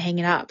towel and hang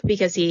it up,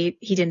 because he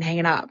didn't hang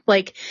it up.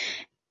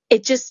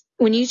 It just,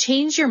 when you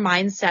change your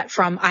mindset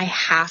from I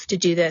have to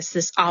do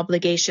this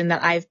obligation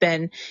that I've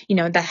been,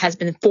 that has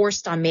been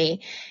forced on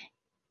me,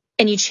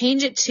 and you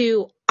change it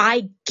to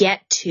I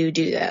get to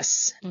do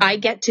this. Mm-hmm. I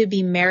get to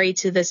be married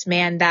to this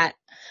man that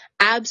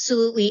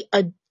absolutely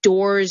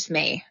adores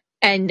me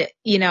and,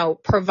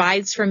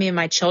 provides for me and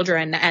my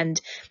children and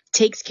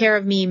takes care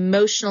of me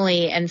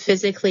emotionally and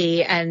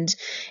physically. And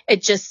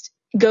it just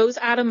goes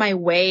out of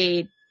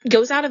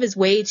his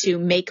way to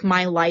make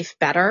my life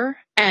better.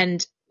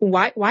 And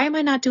why am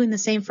I not doing the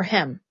same for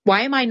him?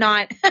 Why am I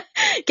not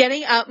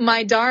getting off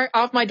my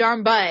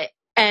darn butt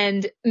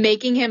and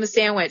making him a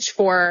sandwich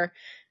for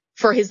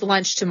his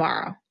lunch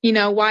tomorrow?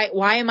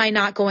 Why am I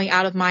not going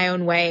out of my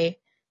own way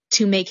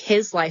to make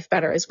his life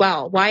better as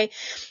well? Why?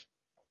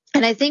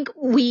 And I think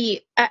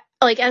we,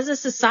 as a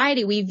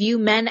society, we view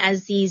men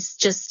as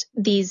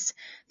these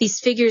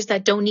figures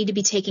that don't need to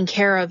be taken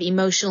care of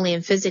emotionally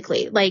and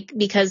physically,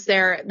 because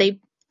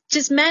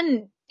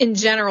men in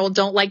general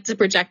don't like to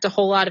project a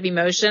whole lot of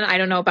emotion. I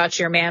don't know about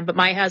your man, but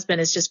my husband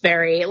is just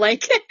very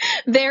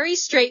very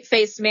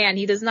straight-faced man.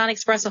 He does not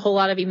express a whole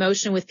lot of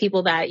emotion with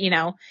people that,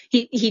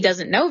 he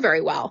doesn't know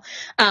very well.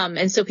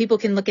 And so people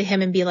can look at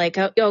him and be like,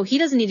 oh, he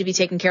doesn't need to be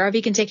taken care of.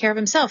 He can take care of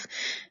himself.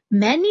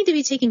 Men need to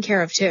be taken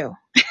care of too.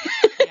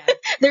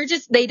 Yeah.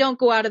 They don't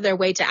go out of their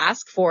way to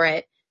ask for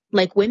it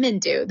like women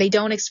do. They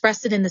don't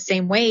express it in the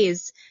same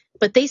ways,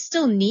 but they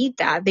still need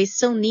that. They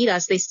still need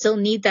us. They still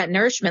need that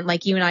nourishment.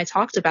 Like you and I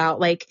talked about,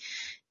 like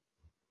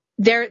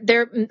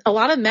a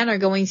lot of men are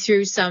going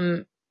through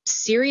some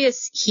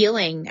serious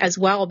healing as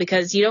well,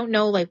 because you don't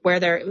know like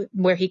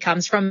where he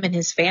comes from in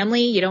his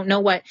family. You don't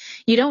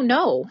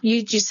know.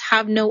 You just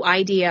have no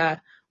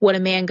idea what a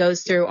man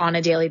goes through on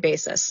a daily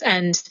basis.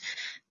 And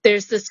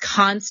there's this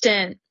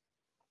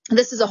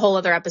this is a whole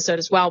other episode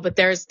as well, but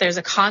there's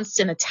a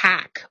constant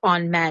attack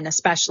on men,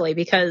 especially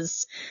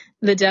because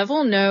the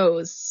devil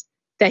knows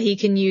that he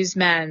can use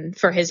men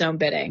for his own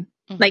bidding.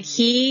 Mm-hmm. Like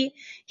he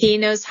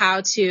knows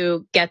how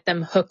to get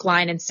them hook,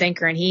 line, and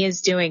sinker, and he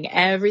is doing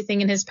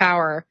everything in his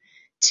power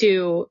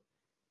to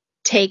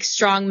take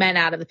strong men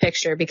out of the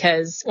picture,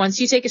 because once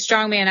you take a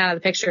strong man out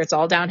of the picture, it's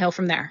all downhill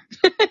from there.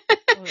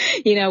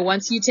 You know,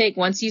 once you take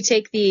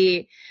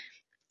the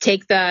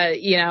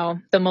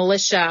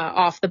militia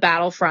off the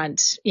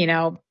battlefront, you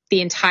know,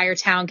 the entire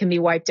town can be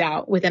wiped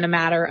out within a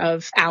matter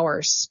of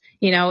hours.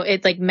 You know,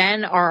 it's like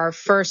men are our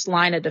first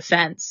line of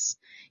defense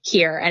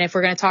here. And if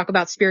we're going to talk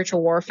about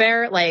spiritual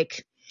warfare,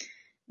 like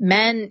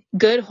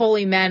good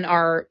holy men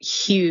are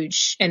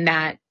huge in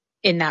that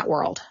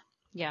world.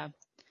 Yeah,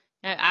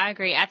 no, I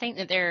agree. I think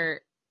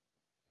that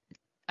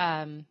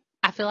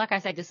I feel like I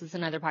say this is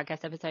another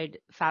podcast episode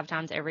 5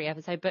 times every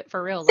episode, but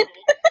for real, like,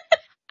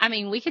 I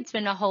mean, we could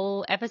spend a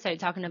whole episode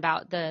talking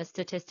about the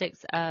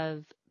statistics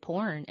of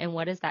porn and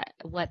what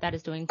that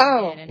is doing to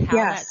men, and how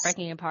that's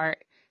breaking apart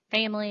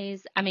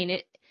families. I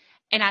mean,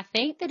 and I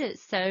think that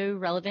it's so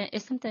relevant.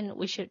 It's something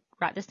we should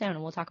write this down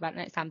and we'll talk about it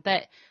next time.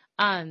 But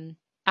I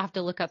have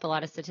to look up a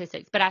lot of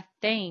statistics. But I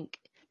think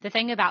the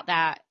thing about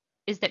that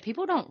is that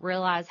people don't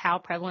realize how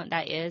prevalent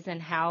that is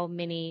and how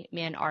many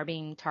men are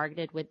being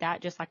targeted with that,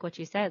 just like what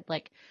you said.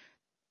 Like,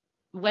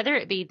 whether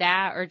it be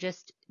that or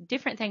just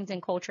different things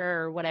in culture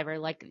or whatever,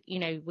 like, you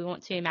know, we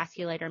want to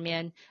emasculate our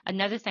men.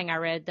 Another thing I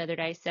read the other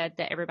day said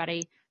that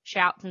everybody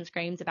shouts and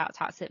screams about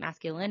toxic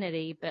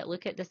masculinity, but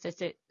look at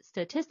the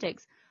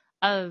statistics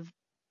of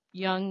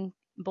young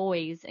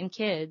boys and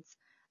kids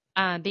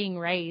being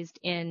raised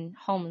in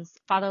homes,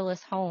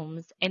 fatherless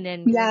homes, and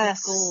then going to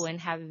school and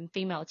having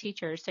female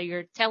teachers. So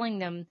you're telling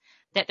them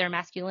that their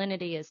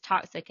masculinity is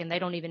toxic, and they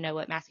don't even know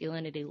what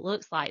masculinity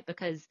looks like,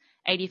 because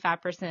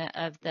 85%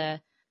 of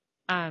the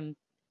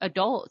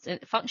adults,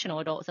 functional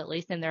adults at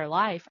least in their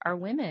life, are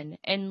women.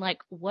 And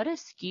like, what a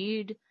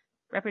skewed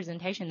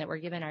representation that we're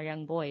giving our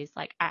young boys.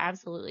 Like, I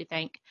absolutely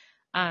think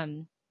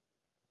I'm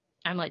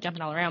like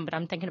jumping all around, but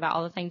I'm thinking about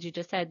all the things you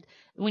just said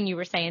when you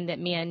were saying that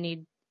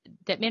men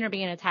are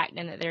being attacked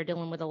and that they're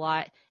dealing with a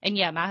lot. And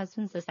yeah, my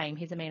husband's the same.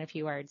 He's a man of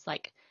few words.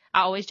 Like,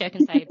 I always joke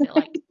and say that,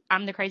 like,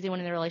 I'm the crazy one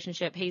in the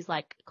relationship. He's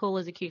like cool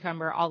as a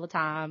cucumber all the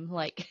time.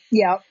 Like,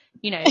 yeah,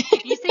 you know,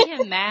 if you see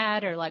him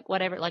mad or like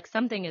whatever, like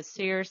something is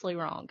seriously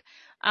wrong.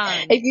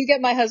 If you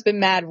get my husband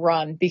mad,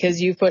 run,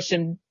 because you've pushed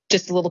him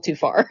just a little too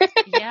far.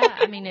 Yeah,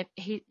 I mean,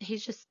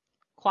 he's just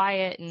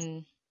quiet,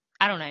 and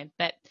I don't know,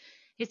 but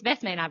he's the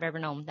best man I've ever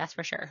known, that's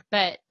for sure.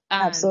 But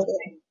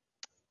absolutely,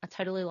 I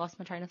totally lost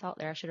my train of thought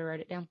there. I should have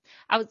wrote it down.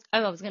 I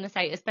was going to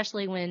say,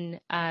 especially when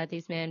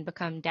these men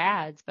become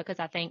dads, because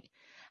I think,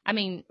 I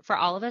mean, for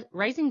all of us,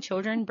 raising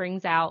children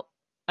brings out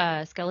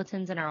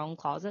skeletons in our own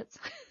closets.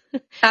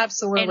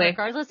 Absolutely. And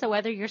regardless of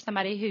whether you're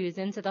somebody who's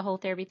into the whole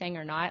therapy thing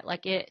or not,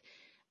 like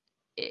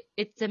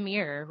it's a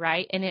mirror,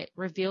 right? And it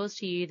reveals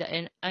to you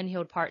the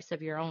unhealed parts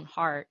of your own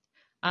heart,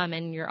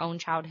 and your own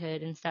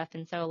childhood and stuff.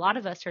 And so a lot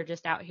of us are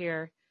just out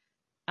here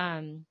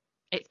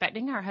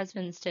expecting our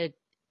husbands to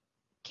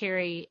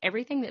carry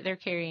everything that they're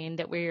carrying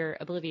that we're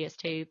oblivious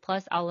to,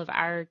 plus all of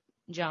our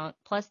junk,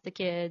 plus the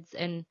kids,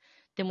 and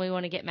then we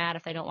want to get mad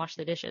if they don't wash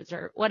the dishes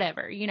or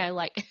whatever, you know,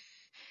 like,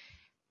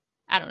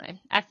 I don't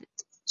know.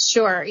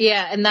 Sure.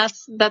 Yeah. And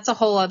that's a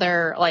whole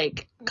other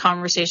like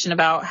conversation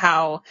about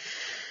how,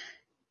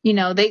 you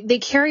know, they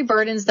carry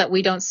burdens that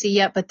we don't see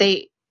yet, but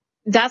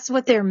that's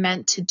what they're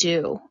meant to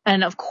do.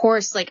 And of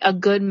course, like, a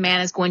good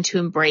man is going to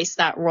embrace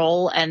that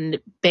role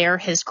and bear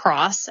his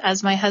cross,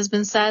 as my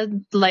husband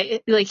said.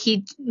 They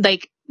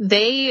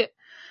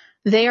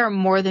are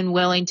more than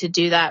willing to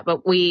do that,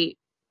 but we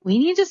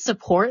need to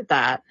support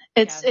that.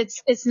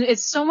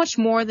 It's so much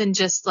more than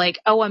just like,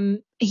 oh,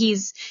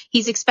 he's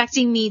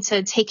expecting me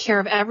to take care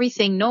of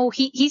everything. No,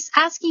 he's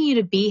asking you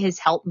to be his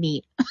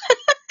helpmeet.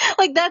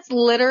 Like, that's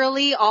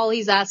literally all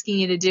he's asking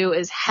you to do,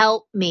 is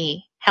help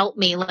me.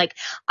 Like,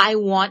 I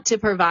want to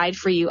provide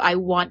for you. I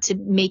want to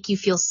make you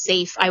feel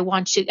safe. I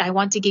want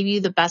to give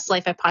you the best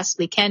life I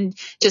possibly can.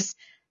 Just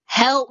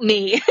help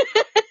me.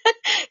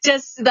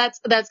 Just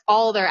that's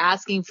all they're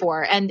asking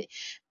for. And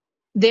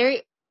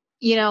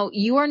you know,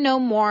 you are no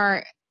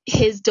more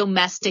his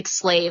domestic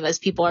slave, as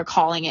people are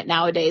calling it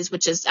nowadays,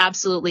 which is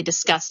absolutely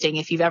disgusting.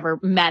 If you've ever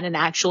met an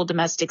actual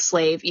domestic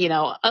slave, you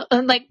know,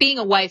 like, being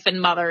a wife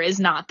and mother is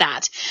not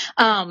that.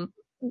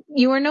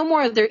 You are no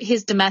more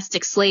his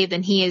domestic slave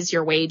than he is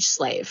your wage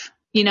slave.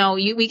 You know,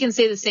 we can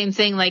say the same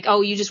thing, like,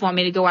 oh, you just want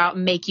me to go out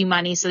and make you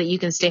money so that you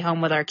can stay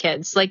home with our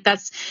kids. Like,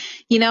 that's,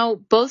 you know,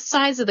 both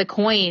sides of the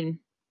coin.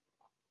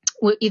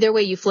 Either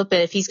way you flip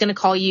it, if he's going to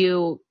call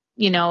you,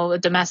 a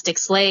domestic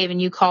slave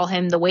and you call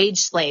him the wage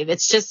slave.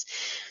 It's just,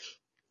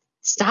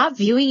 stop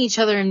viewing each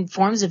other in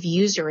forms of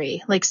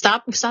usury. Like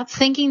stop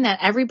thinking that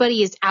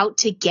everybody is out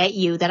to get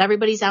you, that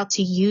everybody's out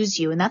to use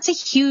you. And that's a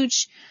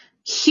huge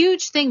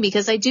thing,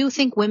 because I do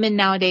think women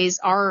nowadays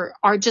are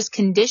just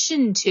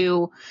conditioned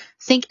to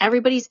think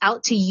everybody's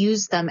out to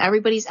use them.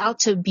 Everybody's out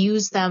to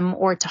abuse them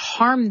or to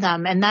harm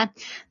them. And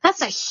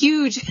that's a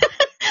huge,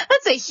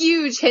 that's a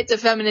huge hit to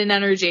feminine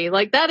energy.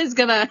 Like that is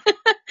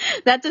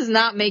that does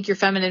not make your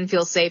feminine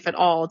feel safe at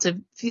all,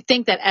 to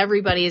think that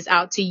everybody is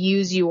out to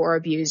use you or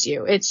abuse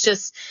you. It's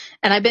just,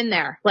 and I've been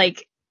there,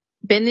 like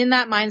been in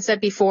that mindset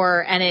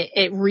before, and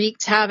it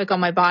wreaked havoc on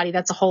my body.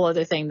 That's a whole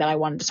other thing that I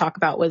wanted to talk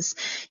about was,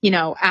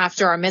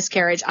 after our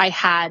miscarriage,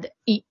 I've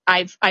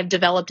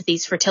developed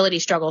these fertility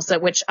struggles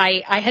which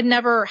I had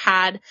never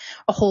had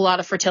a whole lot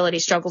of fertility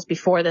struggles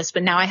before this,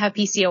 but now I have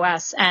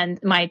PCOS, and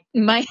my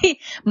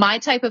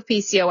type of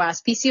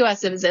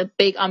PCOS is a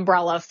big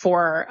umbrella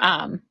for,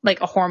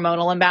 like a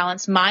hormonal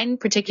imbalance. Mine in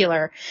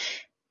particular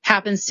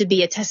happens to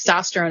be a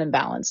testosterone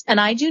imbalance. And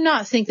I do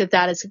not think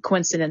that is a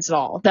coincidence at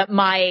all, that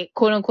my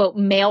quote unquote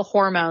male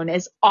hormone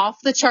is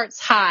off the charts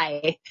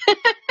high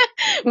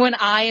when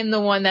I am the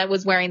one that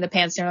was wearing the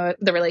pants during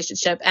the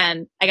relationship.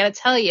 And I got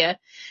to tell you,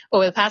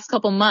 over the past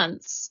couple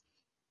months,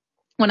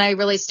 when I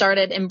really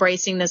started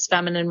embracing this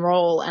feminine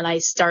role and I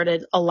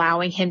started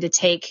allowing him to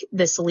take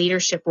this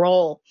leadership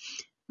role,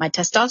 my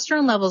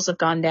testosterone levels have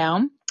gone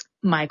down.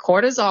 My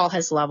cortisol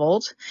has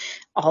leveled,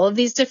 all of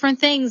these different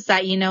things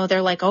that,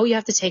 they're like, oh, you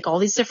have to take all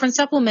these different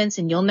supplements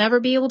and you'll never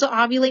be able to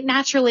ovulate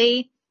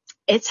naturally.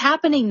 It's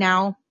happening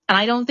now. And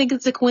I don't think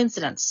it's a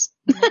coincidence.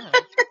 No.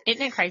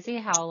 Isn't it crazy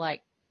how,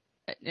 like,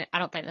 I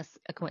don't think that's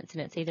a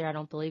coincidence either. I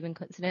don't believe in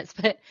coincidence,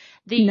 but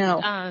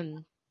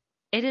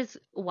it is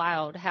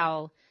wild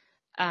how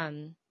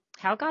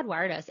God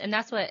wired us. And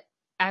that's what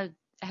I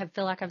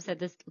feel like I've said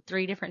this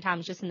 3 different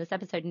times just in this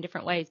episode in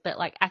different ways, but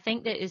like, I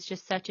think that it's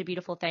just such a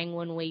beautiful thing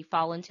when we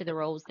fall into the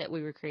roles that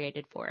we were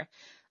created for.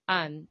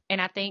 And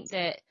I think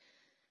that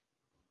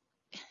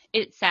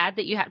it's sad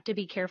that you have to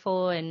be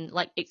careful and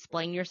like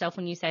explain yourself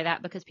when you say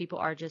that, because people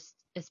are just,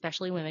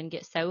 especially women,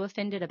 get so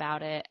offended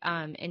about it.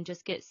 And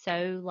just get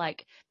so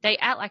like, they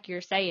act like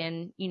you're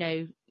saying,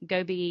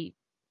 go be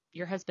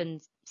your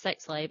husband's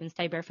sex slave and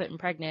stay barefoot and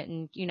pregnant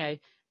and,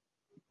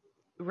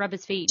 rub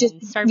his feet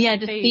and serve just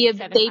food be a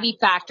baby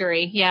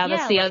factory. Yeah,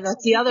 that's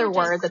the other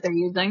word that they're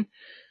using.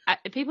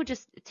 People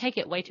just take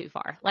it way too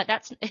far. Like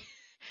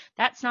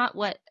that's not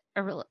what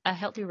a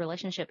healthy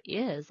relationship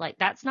is. Like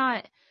that's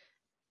not.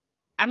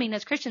 I mean,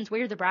 as Christians,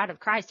 we're the bride of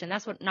Christ, and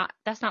that's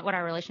not what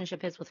our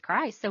relationship is with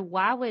Christ. So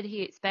why would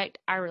He expect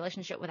our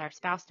relationship with our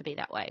spouse to be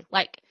that way?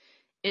 Like,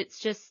 it's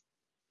just,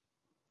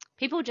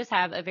 people just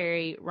have a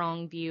very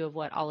wrong view of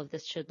what all of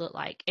this should look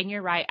like. And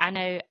you're right. I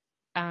know.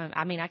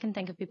 I mean, I can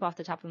think of people off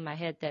the top of my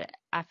head that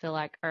I feel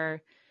like are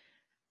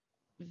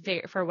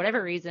for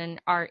whatever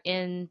reason are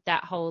in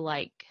that whole,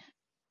 like,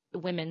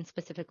 women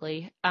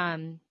specifically,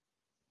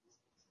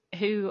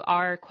 who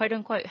are quote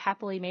unquote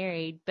happily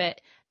married,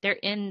 but they're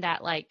in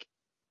that like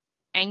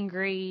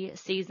angry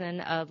season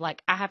of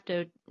like, I have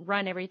to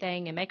run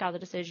everything and make all the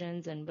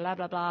decisions and blah,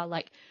 blah, blah.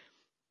 Like,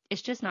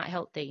 it's just not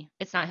healthy.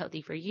 It's not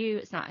healthy for you.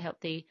 It's not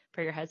healthy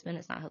for your husband.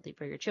 It's not healthy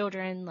for your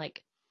children.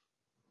 Like,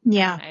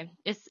 yeah,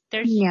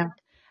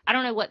 I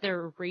don't know what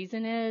their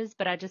reason is,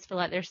 but I just feel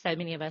like there's so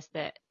many of us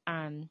that,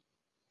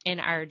 in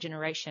our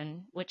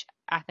generation, which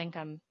I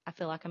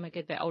feel like I'm a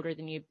good bit older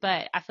than you,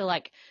 but I feel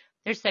like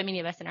there's so many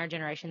of us in our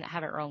generation that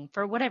have it wrong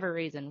for whatever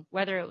reason,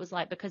 whether it was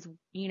like, because,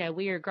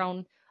 we are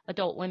grown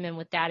adult women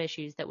with dad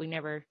issues that we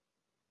never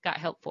got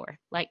help for.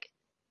 Like,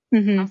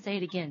 I'll say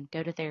it again,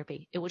 go to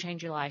therapy. It will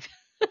change your life.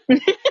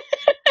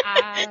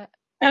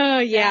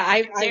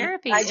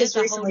 Therapy I just is a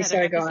whole recently nother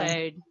started episode.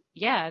 going.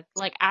 Yeah.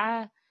 Like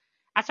I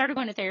started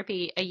going to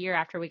therapy a year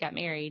after we got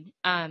married,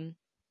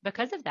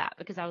 because of that,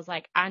 because I was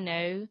like, I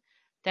know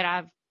that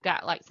I've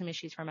got like some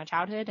issues from my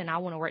childhood and I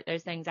want to work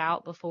those things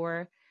out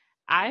before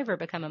I ever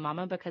become a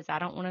mama, because I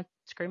don't want to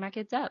screw my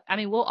kids up. I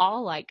mean, we'll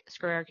all like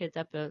screw our kids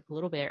up a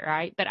little bit,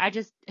 right? But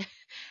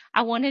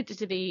I wanted it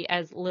to be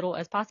as little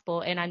as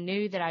possible. And I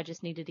knew that I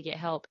just needed to get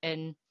help.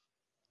 And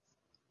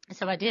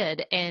so I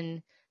did.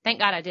 And thank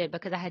God I did,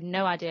 because I had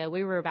no idea.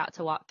 We were about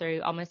to walk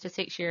through almost a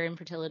 6-year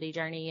infertility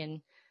journey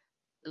and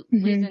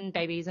losing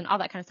babies and all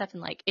that kind of stuff.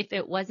 And like, if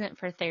it wasn't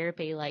for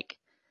therapy, like,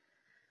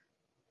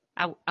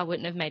 I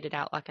wouldn't have made it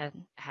out like I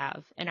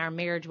have, and our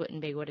marriage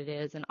wouldn't be what it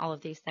is, and all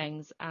of these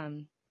things.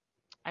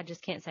 I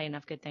just can't say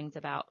enough good things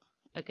about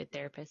a good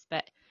therapist.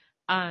 But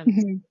I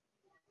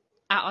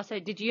also,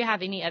 did you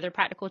have any other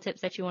practical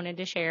tips that you wanted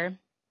to share?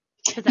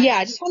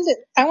 I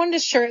wanted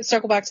to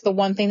circle back to the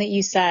one thing that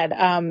you said,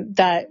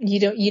 that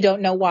you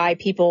don't know why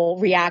people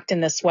react in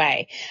this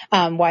way,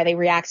 why they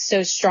react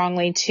so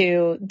strongly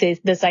to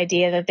this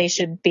idea that they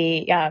should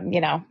be,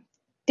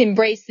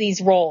 embrace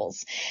these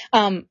roles.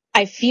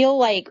 I feel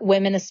like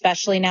women,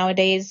 especially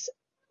nowadays,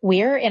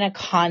 we're in a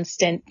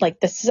constant, like,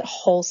 this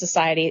whole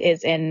society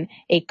is in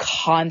a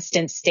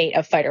constant state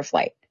of fight or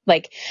flight.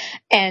 Like,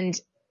 and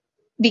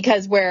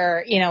because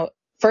we're,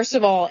 first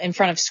of all, in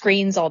front of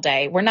screens all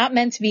day. We're not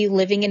meant to be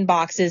living in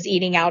boxes,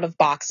 eating out of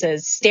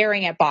boxes,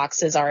 staring at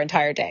boxes our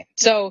entire day.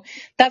 So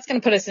that's going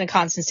to put us in a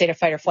constant state of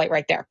fight or flight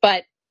right there.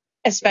 But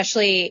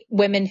especially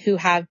women who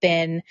have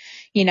been,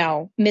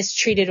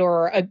 mistreated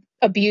or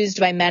abused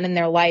by men in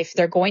their life,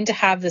 they're going to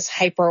have this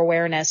hyper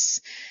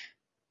awareness,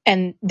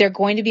 and they're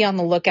going to be on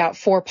the lookout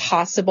for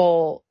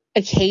possible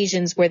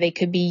occasions where they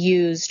could be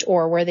used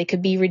or where they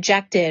could be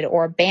rejected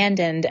or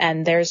abandoned.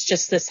 And there's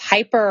this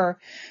hyper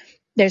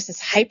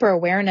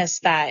awareness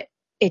that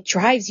it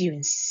drives you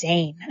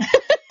insane.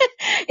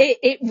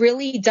 It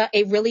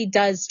really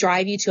does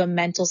drive you to a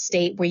mental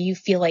state where you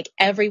feel like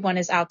everyone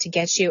is out to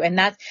get you. And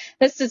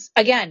this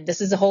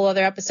is a whole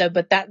other episode,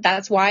 but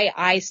that's why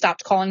I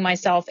stopped calling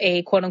myself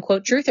a quote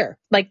unquote truther.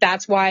 Like,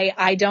 that's why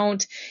I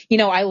don't,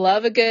 I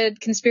love a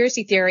good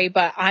conspiracy theory,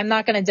 but I'm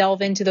not going to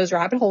delve into those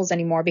rabbit holes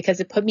anymore, because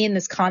it put me in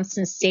this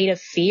constant state of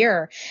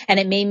fear, and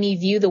it made me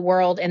view the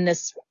world in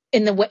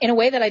a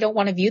way that I don't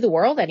want to view the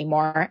world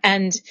anymore.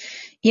 And,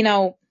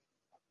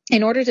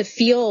 in order to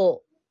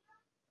feel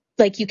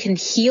like you can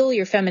heal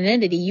your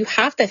femininity, you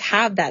have to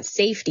have that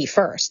safety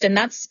first. And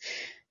that's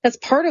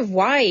part of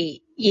why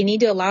you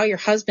need to allow your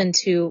husband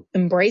to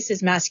embrace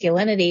his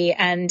masculinity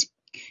and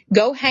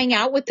go hang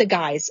out with the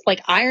guys.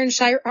 Like, iron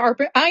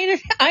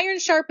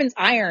sharpens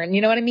iron.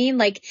 You know what I mean?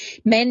 Like,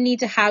 men need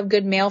to have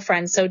good male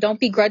friends. So don't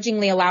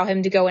begrudgingly allow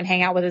him to go and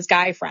hang out with his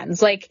guy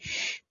friends. Like,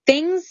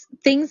 things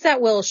that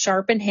will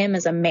sharpen him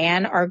as a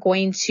man are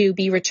going to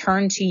be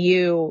returned to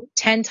you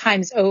 10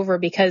 times over,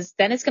 because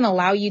then it's going to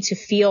allow you to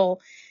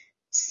feel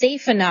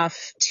safe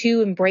enough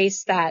to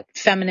embrace that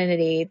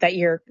femininity that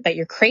you're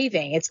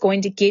craving. It's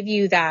going to give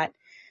you that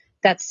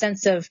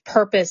sense of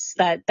purpose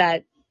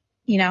that.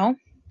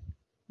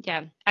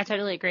 Yeah, I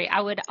totally agree.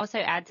 I would also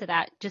add to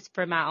that, just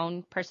from my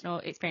own personal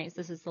experience,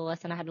 this is the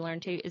lesson I had to learn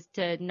too, is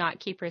to not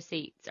keep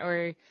receipts.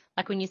 Or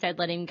like when you said,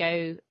 let him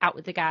go out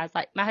with the guys.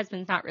 Like, my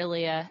husband's not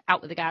really a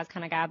out with the guys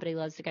kind of guy, but he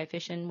loves to go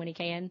fishing when he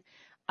can.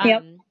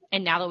 Yep.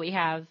 And now that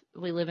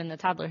we live in the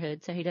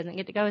toddlerhood, so he doesn't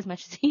get to go as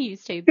much as he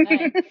used to.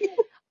 But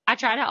I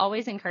try to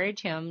always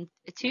encourage him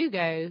to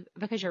go,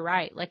 because you're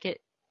right. Like,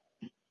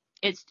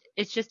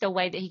 it's just a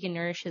way that he can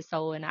nourish his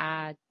soul, and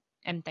I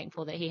am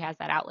thankful that he has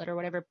that outlet or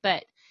whatever.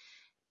 But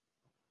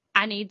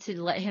I need to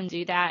let him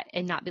do that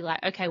and not be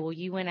like, okay, well,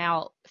 you went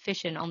out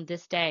fishing on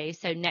this day,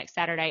 so next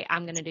Saturday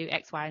I'm going to do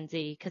X, Y, and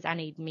Z because I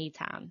need me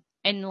time.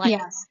 And like,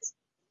 Yes.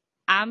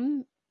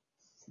 I'm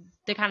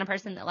the kind of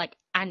person that, like,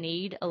 I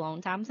need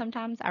alone time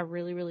sometimes. I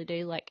really, really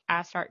do. Like,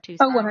 I start to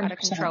spiral out of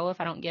 100%. control if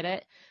I don't get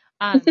it.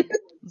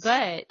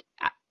 But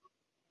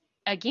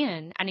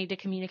again, I need to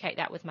communicate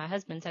that with my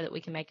husband so that we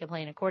can make a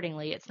plan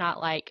accordingly. It's not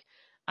like,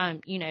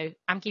 I'm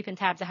keeping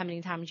tabs of how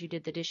many times you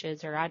did the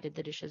dishes or I did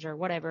the dishes or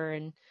whatever.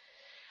 And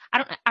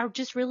I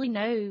just really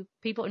know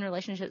people in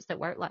relationships that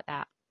work like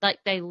that. Like,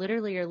 they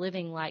literally are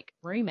living like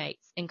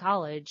roommates in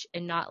college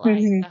and not like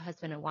Mm-hmm. a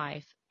husband and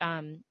wife,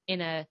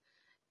 in a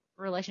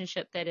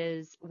relationship that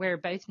is where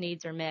both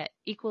needs are met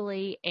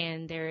equally,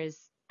 and there is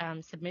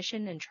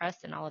submission and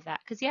trust and all of that.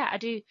 Because, yeah, I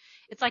do.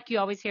 It's like you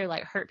always hear,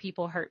 like, hurt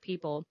people hurt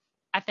people.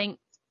 I think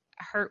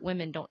hurt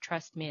women don't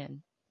trust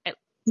men. It-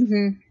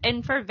 Mm-hmm.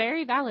 And for a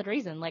very valid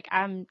reason. Like,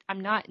 I'm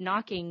not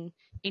knocking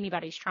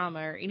anybody's trauma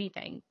or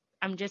anything.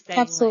 I'm just saying,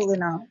 like, Absolutely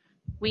not.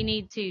 we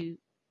need to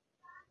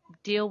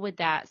deal with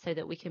that so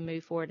that we can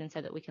move forward and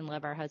so that we can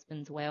love our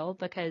husbands well,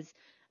 because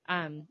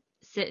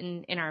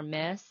sitting in our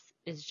mess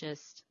is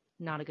just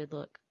not a good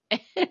look.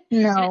 And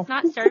No. it's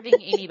not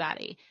serving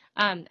anybody.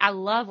 I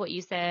love what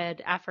you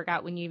said. I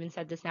forgot when you even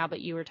said this now,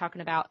 but you were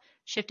talking about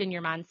shifting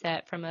your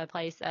mindset from a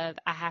place of,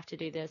 I have to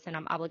do this and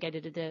I'm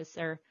obligated to this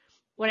or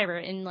whatever.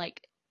 And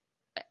like,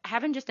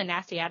 having just a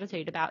nasty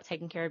attitude about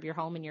taking care of your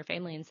home and your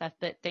family and stuff,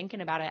 but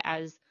thinking about it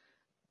as,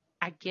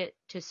 I get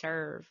to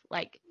serve.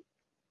 Like,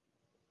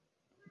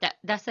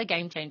 that's a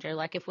game changer.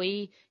 Like, if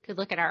we could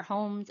look at our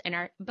homes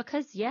and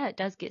because, yeah, it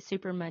does get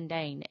super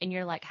mundane, and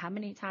you're like, how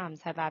many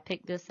times have I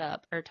picked this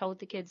up or told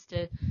the kids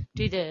to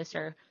do this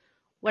or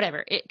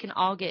whatever? It can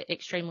all get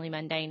extremely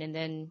mundane, and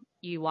then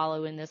you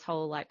wallow in this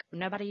whole, like,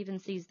 nobody even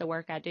sees the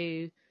work I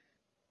do,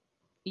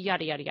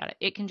 yada yada yada.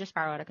 It can just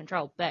spiral out of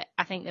control. But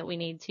I think that we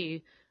need to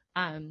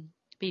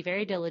be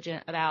very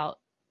diligent about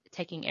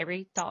taking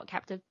every thought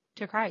captive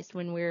to Christ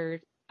when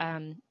we're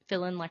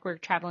feeling like we're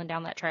traveling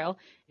down that trail,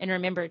 and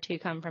remember to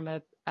come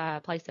from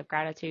a place of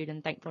gratitude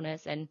and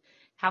thankfulness. And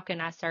how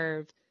can I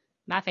serve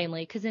my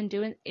family? Because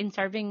in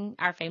serving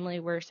our family,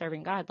 we're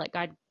serving God. Like,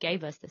 God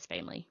gave us this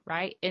family,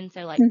 right? And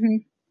so, like,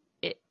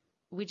 Mm-hmm.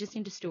 we just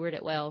need to steward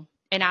it well.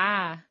 And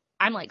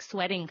I'm like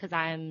sweating because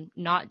I'm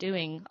not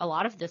doing a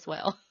lot of this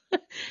well.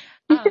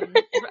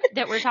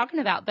 That we're talking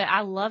about. But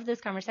I love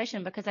this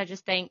conversation because I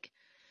just think,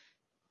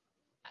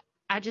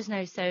 I just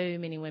know so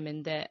many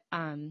women that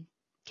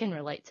can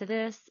relate to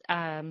this,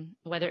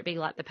 whether it be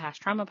like the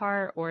past trauma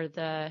part or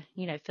the,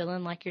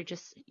 feeling like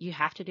you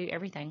have to do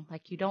everything.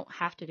 Like, you don't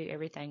have to do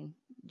everything.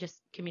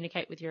 Just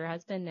communicate with your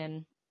husband.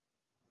 And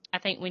I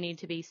think we need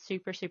to be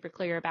super, super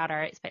clear about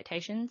our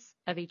expectations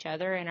of each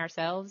other and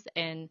ourselves,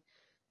 and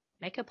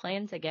make a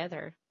plan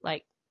together.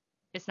 Like,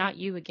 it's not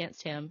you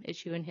against him.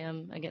 It's you and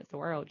him against the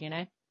world, you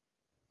know?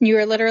 You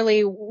are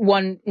literally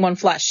one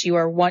flesh. You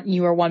are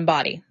one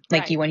body.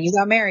 Like Right. when you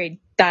got married,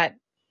 that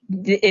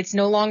it's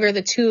no longer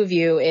the two of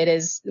you. It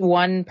is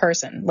one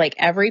person. Like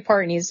every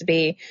part needs to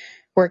be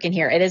working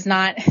here. It is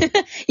not, you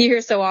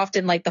hear so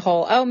often like the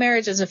whole, oh,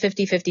 marriage is a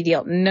 50-50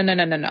 deal. No, no,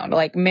 no, no, no.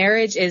 Like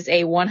marriage is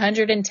a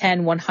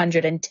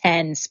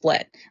 110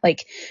 split.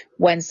 Like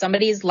when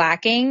somebody's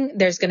lacking,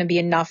 there's going to be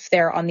enough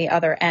there on the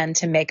other end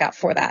to make up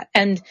for that.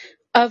 And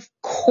of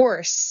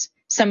course,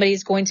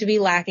 somebody's going to be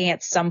lacking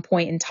at some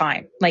point in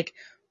time. Like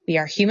we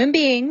are human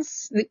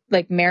beings.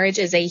 Like marriage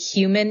is a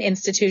human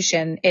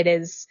institution. It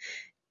is,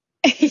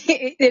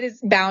 it is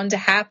bound to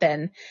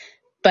happen,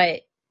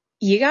 but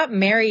you got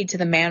married to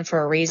the man for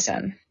a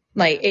reason.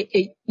 Like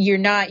you're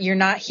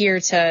not here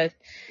to,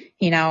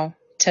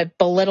 to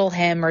belittle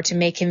him or to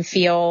make him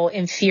feel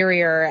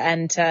inferior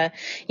and to,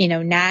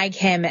 nag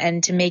him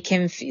and to make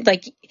him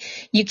like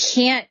you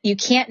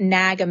can't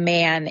nag a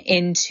man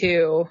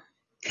into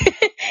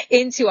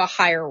into a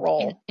higher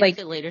role.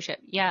 Into leadership.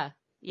 Yeah.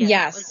 Yeah.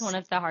 Yes. That was one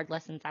of the hard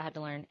lessons I had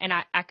to learn. And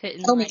I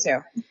couldn't Me too.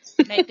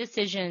 make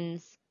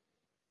decisions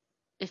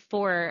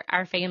for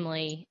our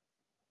family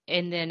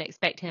and then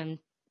expect him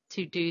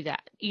to do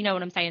that. You know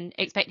what I'm saying?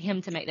 Expect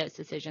him to make those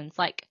decisions.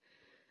 Like,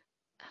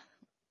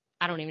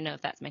 I don't even know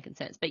if that's making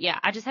sense, but yeah,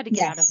 I just had to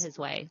get out of his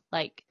way.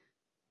 Like,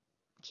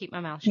 keep my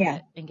mouth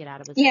shut and get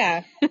out of his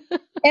way.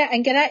 Yeah,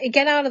 and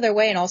get out of their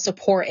way and also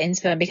pour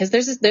into them, because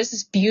there's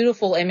this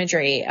beautiful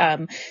imagery.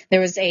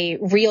 There was a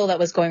reel that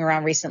was going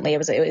around recently. It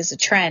was a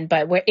trend,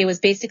 but it was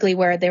basically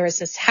where there was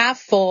this half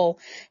full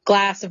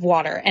glass of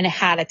water and it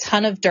had a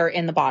ton of dirt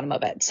in the bottom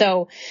of it.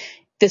 So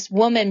this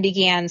woman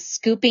began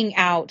scooping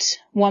out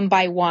one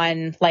by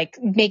one, like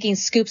making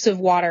scoops of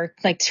water,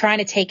 like trying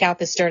to take out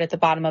this dirt at the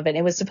bottom of it.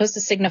 It was supposed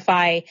to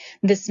signify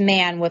this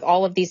man with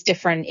all of these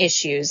different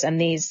issues and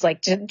these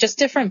like just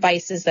different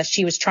vices that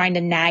she was trying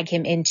to nag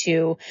him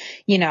into,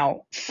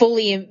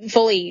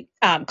 fully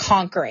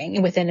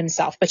conquering within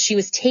himself. But she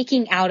was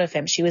taking out of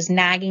him. She was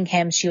nagging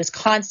him. She was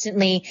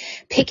constantly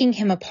picking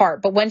him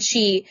apart. But when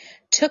she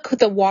took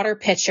the water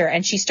pitcher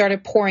and she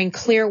started pouring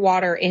clear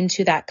water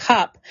into that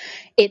cup,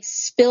 it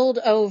spilled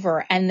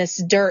over and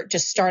this dirt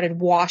just started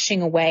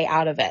washing away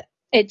out of it.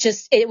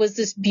 It was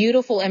this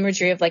beautiful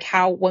imagery of like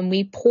how when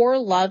we pour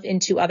love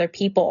into other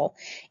people,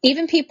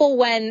 even people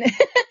when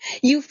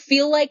you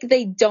feel like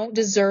they don't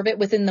deserve it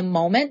within the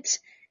moment,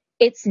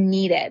 it's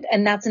needed.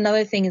 And that's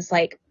another thing is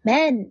like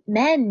men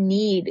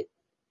need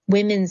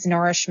women's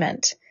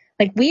nourishment.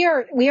 Like we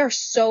are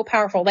so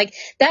powerful. Like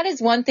that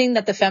is one thing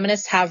that the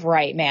feminists have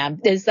right, man,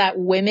 is that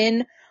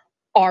women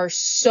are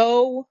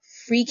so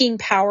freaking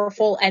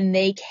powerful and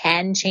they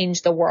can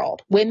change the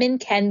world. Women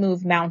can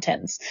move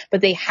mountains, but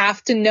they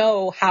have to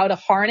know how to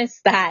harness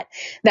that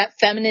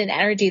feminine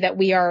energy that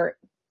we are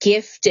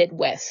gifted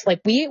with. Like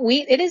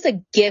it is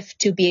a gift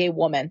to be a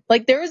woman.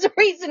 Like there is a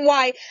reason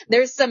why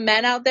there's some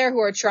men out there who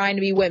are trying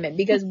to be women,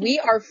 because we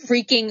are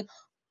freaking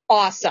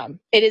awesome.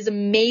 It is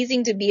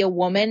amazing to be a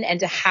woman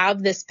and to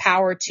have this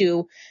power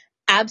to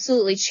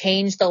absolutely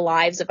change the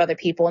lives of other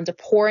people and to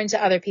pour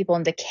into other people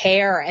and to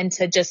care and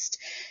to just,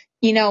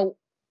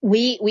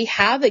 we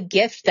have a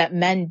gift that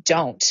men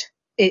don't.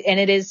 And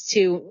it is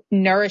to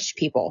nourish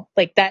people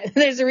like that.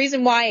 There's a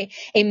reason why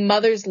a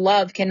mother's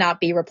love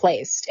cannot be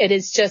replaced. It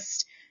is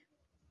just,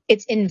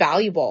 it's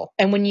invaluable.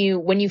 And when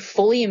you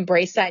fully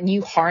embrace that and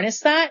you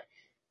harness that,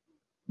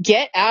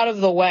 get out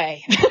of the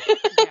way.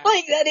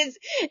 Like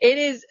it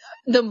is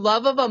the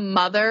love of a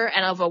mother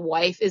and of a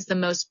wife is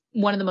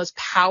one of the most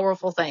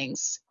powerful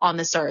things on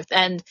this earth.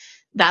 And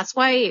that's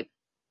why,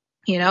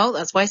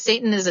 that's why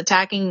Satan is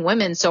attacking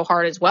women so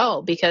hard as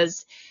well,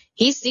 because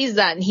he sees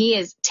that and he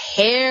is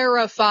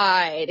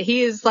terrified.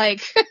 He is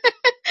like,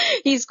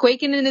 he's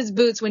quaking in his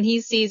boots when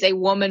he sees a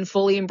woman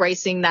fully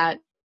embracing that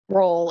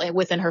role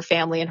within her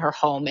family and her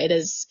home.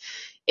 It's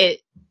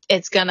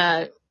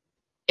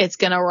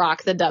gonna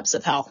rock the depths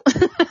of hell.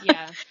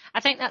 Yeah. I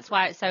think that's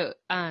why it's so,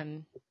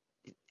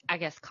 I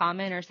guess,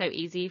 common or so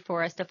easy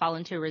for us to fall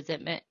into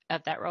resentment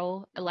of that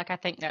role. Like, I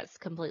think that's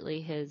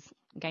completely his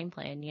game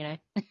plan,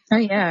 Oh,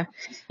 yeah.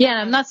 Yeah. And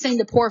I'm not saying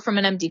to pour from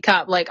an empty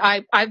cup. Like,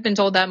 I've been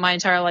told that my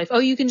entire life. Oh,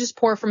 you can just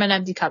pour from an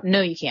empty cup.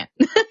 No, you can't.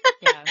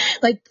 Yeah.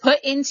 Like,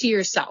 put into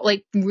yourself.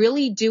 Like,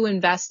 really do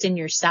invest in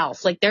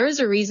yourself. Like, there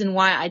is a reason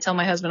why I tell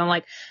my husband, I'm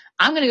like,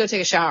 I'm going to go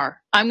take a shower.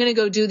 I'm going to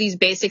go do these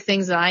basic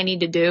things that I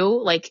need to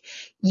do. Like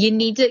you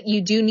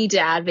do need to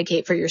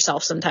advocate for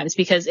yourself sometimes,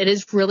 because it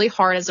is really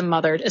hard as a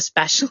mother,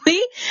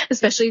 especially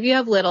if you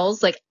have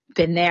littles. Like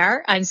been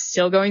there. I'm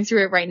still going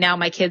through it right now.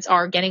 My kids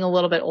are getting a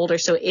little bit older,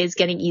 so it is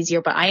getting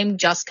easier, but I am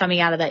just coming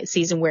out of that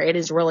season where it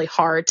is really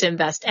hard to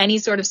invest any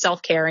sort of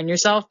self-care in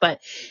yourself, but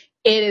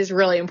it is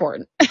really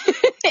important.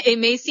 It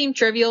may seem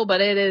trivial, but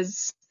it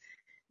is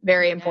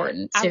very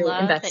important to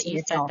invest in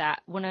yourself. Said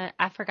that when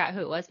I forgot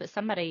who it was, but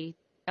somebody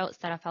else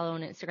that I follow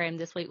on Instagram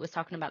this week was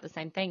talking about the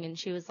same thing. And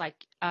she was like,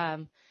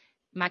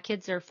 my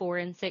kids are 4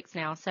 and 6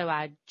 now, so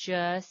I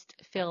just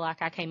feel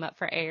like I came up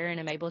for air and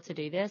I'm able to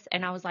do this.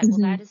 And I was like, well,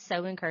 Mm-hmm. that is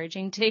so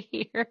encouraging to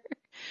hear It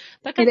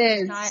because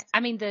it's not, is. I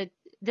mean,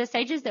 the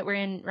stages that we're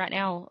in right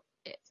now,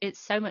 it's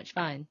so much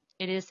fun.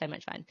 It is so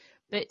much fun,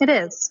 but It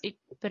is.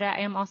 but I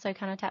am also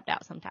kind of tapped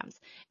out sometimes.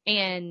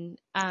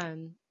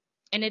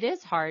 And it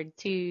is hard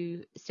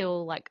to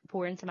still like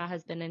pour into my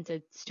husband and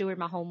to steward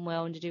my home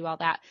well and to do all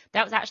that.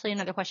 That was actually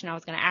another question I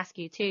was going to ask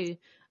you too,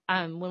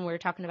 when we were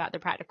talking about the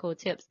practical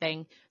tips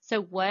thing.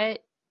 So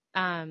what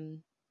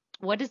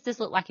does this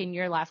look like in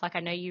your life? Like I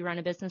know you run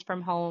a business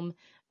from home,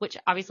 which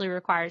obviously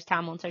requires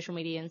time on social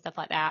media and stuff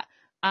like that.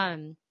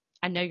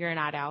 I know you're a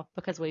night owl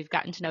because we've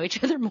gotten to know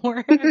each other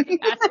more the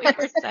past week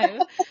or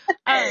so.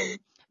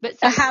 But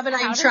A so habit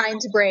I'm trying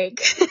to break.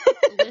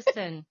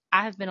 listen,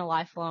 I have been a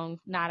lifelong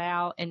night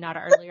owl and not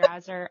an early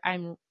riser.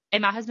 And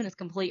my husband is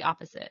complete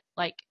opposite,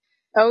 like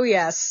Oh,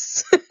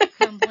 yes.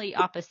 complete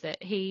opposite.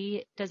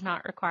 He does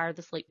not require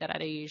the sleep that I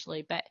do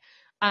usually. But,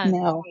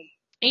 No.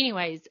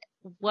 anyways,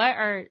 what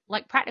are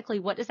like practically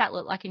what does that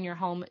look like in your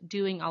home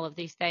doing all of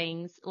these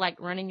things,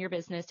 like running your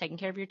business, taking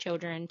care of your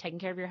children, taking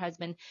care of your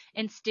husband,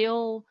 and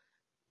still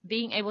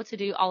being able to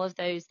do all of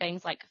those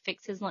things like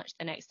fix his lunch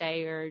the next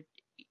day or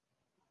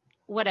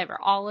whatever,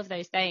 all of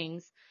those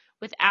things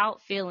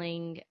without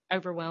feeling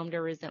overwhelmed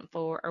or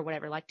resentful or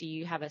whatever? Like, do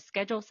you have a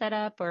schedule set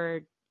up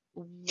or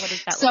what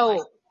does that look like?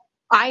 So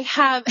I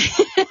have,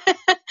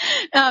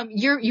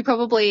 you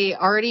probably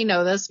already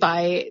know this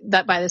by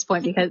this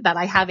point because that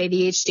I have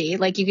ADHD.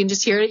 Like you can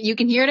just hear it. You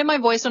can hear it in my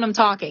voice when I'm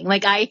talking.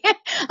 Like I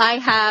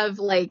have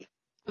like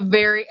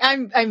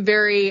I'm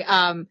very,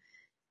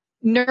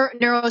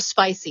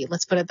 neurospicy.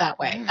 Let's put it that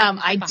way.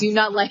 I do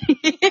not like,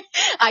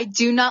 I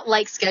do not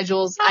like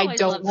schedules. I I always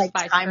don't loved like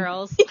Spice time.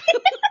 Girls.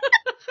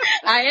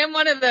 I am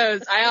one of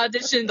those. I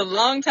auditioned a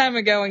long time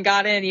ago and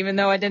got in, even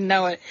though I didn't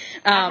know it,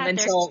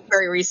 until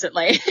very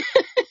recently.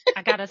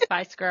 I got a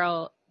Spice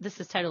Girl. This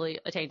is totally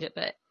a tangent,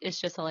 but it's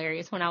just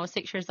hilarious. When I was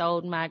 6 years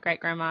old, my great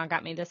grandma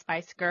got me the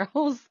Spice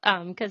Girls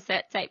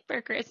cassette tape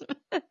for Christmas.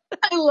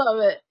 I love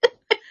it.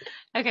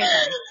 Okay,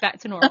 sorry. Back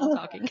to normal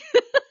talking.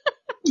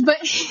 But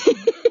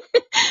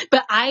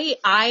but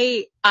I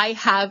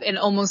have an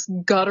almost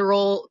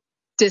guttural,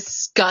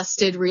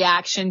 disgusted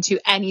reaction to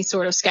any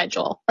sort of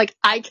schedule. Like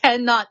I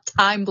cannot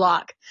time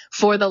block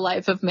for the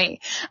life of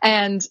me.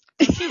 And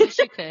You wish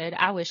you could.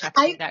 I wish I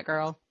could be that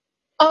girl.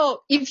 oh,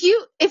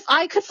 if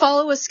I could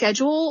follow a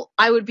schedule,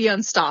 I would be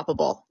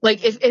unstoppable.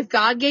 Like if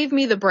God gave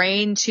me the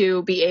brain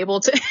to be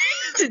able to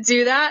to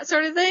do that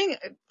sort of thing,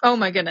 oh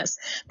my goodness.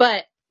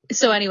 But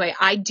so anyway,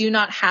 I do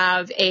not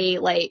have a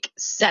like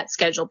set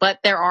schedule, but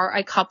there are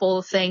a couple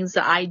of things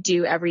that I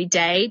do every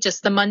day,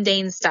 just the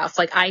mundane stuff.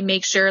 Like I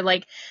make sure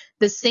like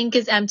the sink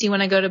is empty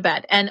when I go to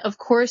bed. And of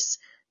course,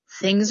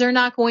 things are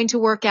not going to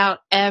work out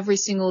every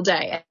single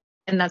day.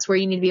 And that's where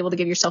you need to be able to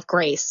give yourself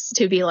grace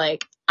to be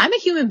like, I'm a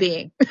human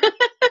being.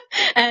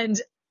 And,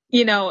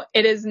 you know,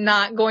 it is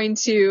not going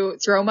to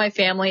throw my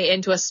family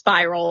into a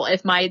spiral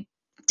if my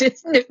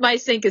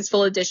sink is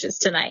full of dishes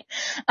tonight.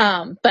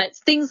 But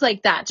things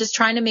like that, just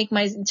trying to make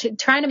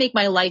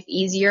my life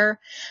easier.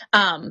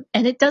 And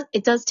it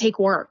does take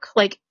work.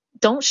 Like,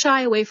 don't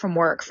shy away from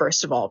work,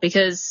 first of all,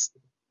 because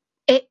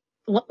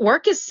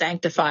work is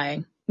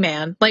sanctifying,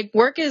 man. Like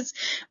work is,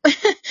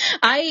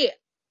 I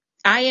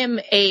am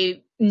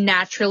a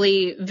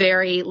naturally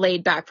very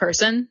laid back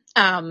person.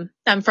 I'm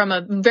from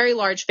a very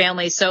large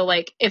family. So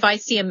like if I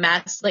see a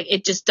mess, like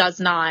it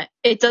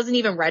doesn't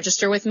even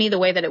register with me the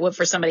way that it would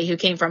for somebody who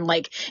came from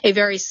like a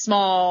very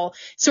small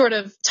sort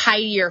of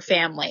tidier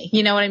family.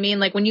 You know what I mean?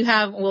 Like when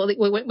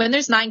when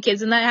there's 9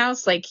 kids in that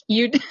house, like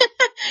you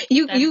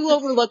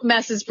overlook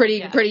messes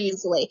pretty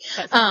easily.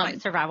 That's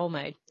like survival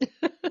mode.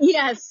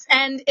 Yes.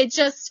 And it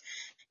just,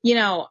 you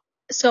know,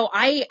 so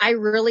I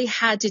really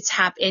had to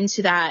tap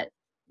into that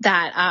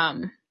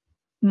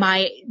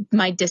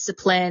my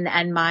discipline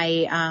and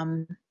my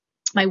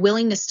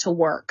willingness to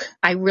work.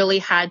 I really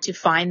had to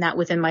find that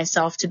within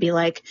myself to be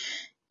like,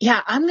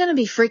 yeah, I'm going to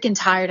be freaking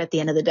tired at the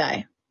end of the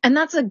day. And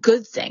that's a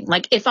good thing.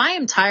 Like if I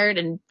am tired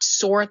and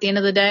sore at the end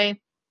of the day,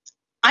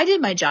 I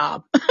did my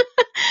job.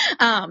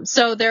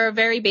 So there are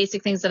very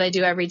basic things that I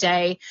do every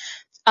day.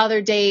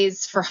 Other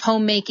days for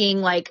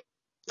homemaking, like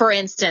for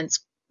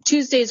instance,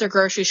 Tuesdays are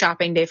grocery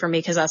shopping day for me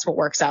because that's what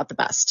works out the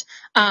best.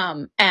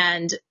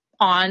 And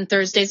on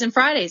Thursdays and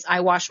Fridays,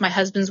 I wash my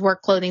husband's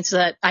work clothing so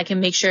that I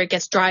can make sure it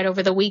gets dried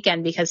over the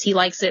weekend because he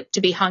likes it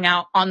to be hung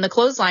out on the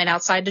clothesline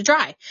outside to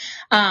dry.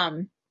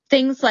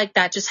 Things like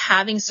that, just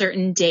having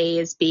certain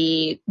days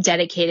be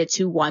dedicated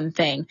to one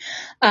thing.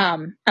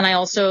 And I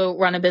also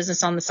run a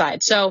business on the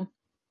side. So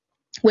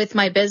with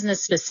my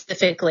business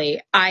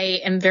specifically,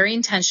 I am very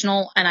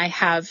intentional and I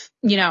have,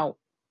 you know,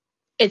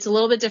 it's a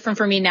little bit different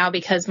for me now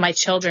because my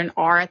children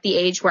are at the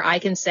age where I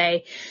can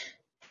say,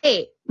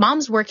 hey,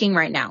 mom's working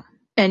right now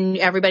and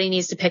everybody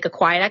needs to pick a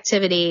quiet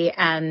activity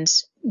and,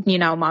 you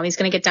know, mommy's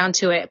going to get down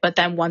to it. But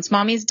then once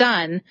mommy's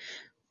done,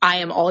 I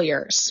am all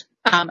yours.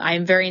 I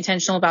am very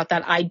intentional about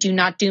that. I do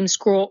not doom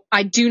scroll.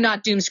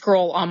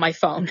 On my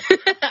phone.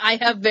 I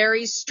have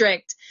very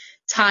strict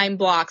time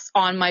blocks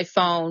on my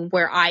phone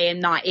where I am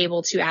not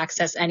able to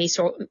access any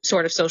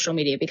sort of social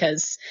media,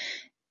 because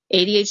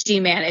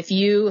ADHD, man, if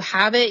you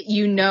have it,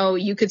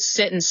 you could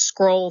sit and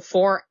scroll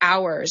for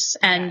hours,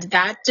 and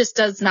that just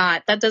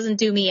doesn't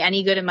do me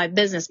any good in my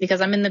business,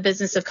 because I'm in the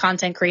business of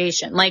content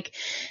creation. Like,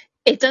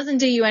 it doesn't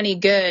do you any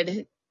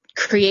good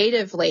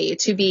creatively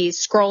to be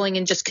scrolling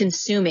and just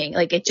consuming.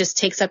 Like, it just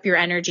takes up your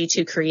energy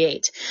to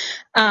create.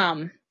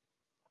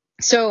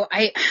 So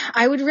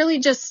I would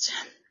really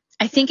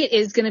I think it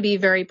is going to be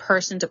very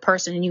person to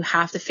person, and you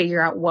have to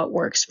figure out what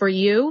works for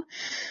you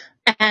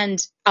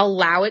and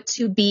allow it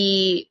to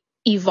be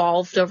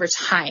evolved over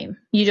time.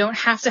 You don't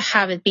have to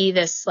have it be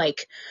this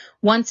like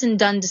once and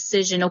done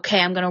decision. Okay,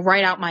 I'm going to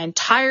write out my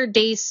entire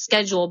day's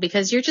schedule,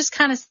 because you're just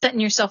kind of setting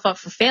yourself up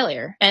for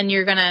failure, and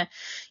you're going to,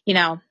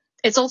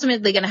 it's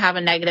ultimately going to have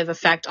a negative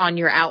effect on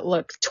your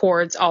outlook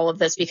towards all of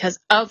this, because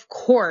of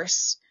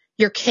course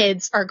your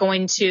kids are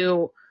going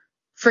to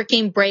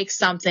freaking break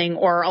something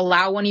or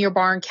allow one of your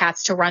barn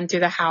cats to run through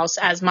the house,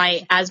 as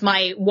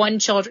my one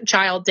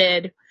child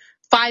did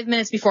 5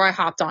 minutes before I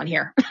hopped on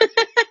here.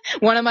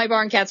 One of my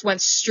barn cats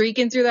went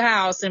streaking through the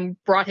house and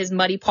brought his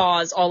muddy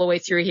paws all the way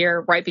through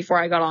here right before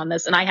I got on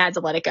this, and I had to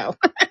let it go.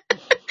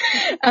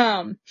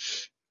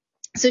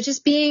 So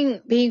just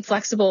being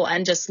flexible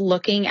and just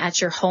looking at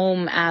your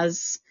home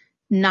as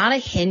not a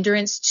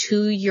hindrance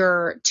to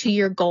your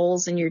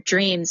goals and your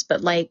dreams,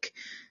 but like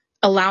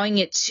allowing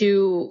it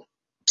to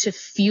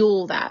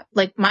fuel that.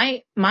 Like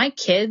my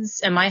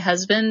kids and my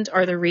husband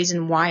are the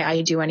reason why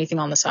I do anything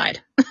on the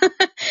side.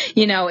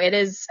 It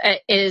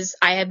is,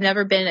 I have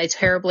never been a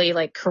terribly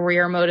like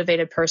career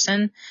motivated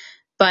person,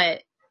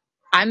 but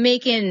I'm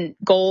making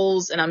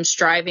goals and I'm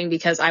striving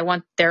because I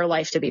want their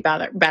life to be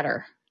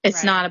better.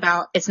 It's not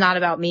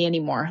about me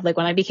anymore. Like,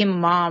 when I became a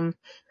mom,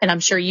 and I'm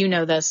sure you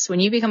know this, when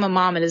you become a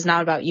mom, it is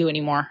not about you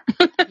anymore.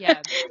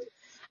 Yeah.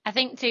 I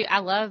think too, I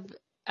love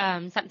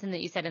something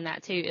that you said in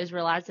that too, is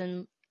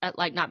realizing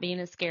like not being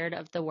as scared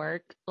of the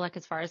work, like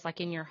as far as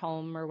like in your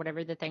home or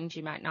whatever the things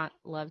you might not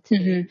love to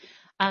do.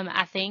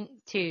 I think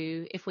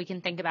too, if we can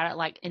think about it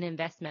like an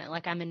investment,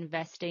 like I'm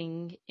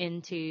investing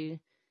into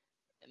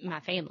my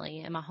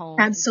family and my home.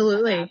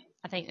 Absolutely. Like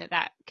I think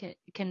that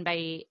can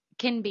be,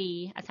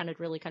 I sounded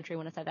really country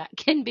when I said that,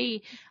 can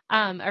be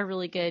a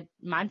really good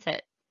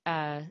mindset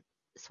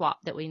swap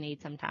that we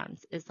need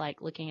sometimes, is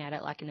like looking at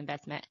it like an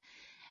investment.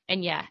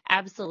 And yeah,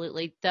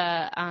 absolutely.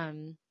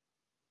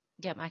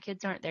 My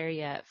kids aren't there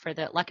yet for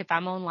like if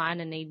I'm online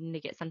and needing to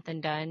get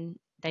something done,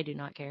 they do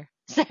not care.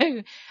 So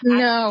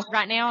no,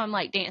 right now I'm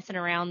like dancing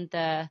around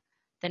the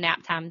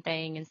nap time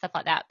thing and stuff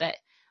like that. But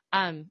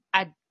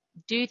I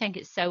do think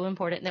it's so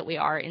important that we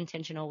are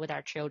intentional with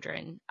our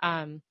children.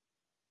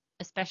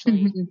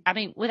 Especially, I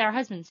mean, with our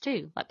husbands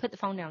too, like put the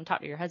phone down and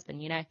talk to your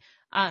husband,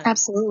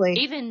 absolutely.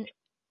 Even,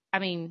 I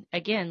mean,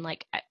 again,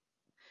 like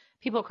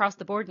people across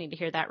the board need to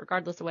hear that,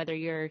 regardless of whether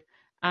you're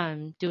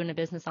doing a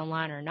business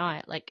online or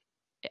not. Like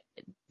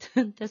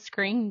the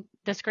screen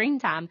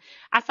time.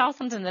 I saw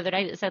something the other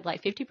day that said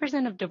like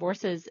 50% of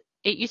divorces,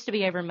 it used to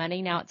be over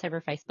money, now it's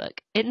over Facebook.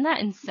 Isn't that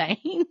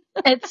insane?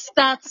 That's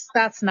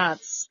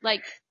nuts.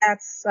 Like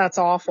that's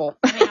awful.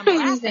 I mean, I'm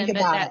laughing,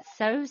 but that's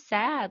so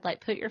sad.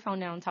 Like, put your phone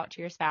down and talk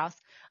to your spouse,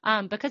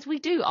 because we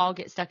do all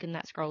get stuck in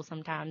that scroll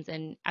sometimes,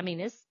 and I mean,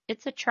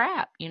 it's a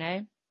trap,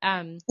 It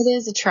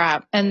is a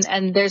trap,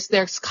 and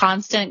there's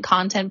constant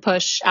content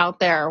push out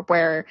there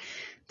where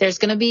there's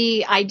going to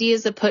be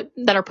ideas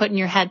that are put in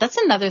your head. That's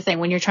another thing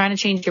when you're trying to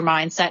change your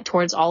mindset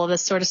towards all of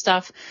this sort of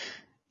stuff.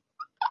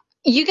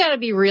 You got to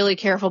be really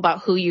careful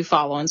about who you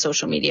follow on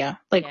social media.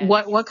 Like, yes.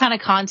 what kind of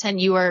content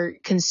you are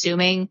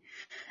consuming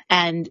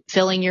and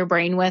filling your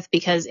brain with,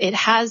 because it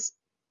has,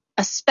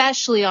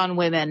 especially on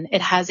women,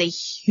 it has a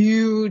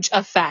huge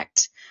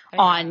effect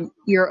on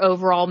your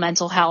overall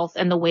mental health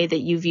and the way that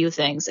you view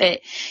things.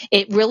 It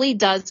really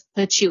does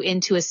put you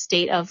into a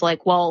state of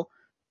like, well,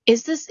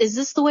 is this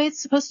the way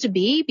it's supposed to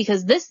be?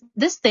 Because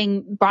this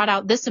thing brought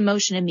out this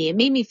emotion in me. It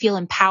made me feel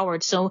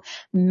empowered. So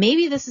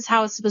maybe this is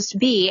how it's supposed to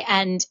be.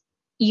 And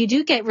you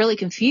do get really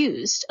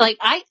confused. Like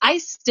I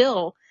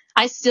still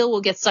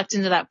will get sucked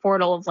into that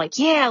portal of like,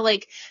 yeah,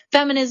 like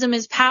feminism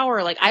is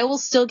power. Like I will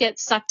still get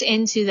sucked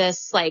into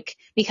this, like,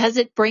 because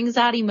it brings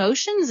out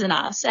emotions in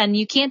us, and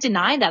you can't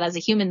deny that as a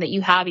human that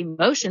you have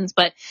emotions,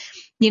 but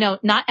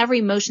not every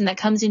emotion that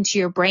comes into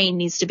your brain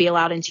needs to be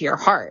allowed into your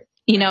heart.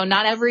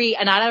 Not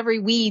every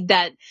weed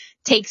that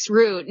takes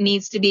root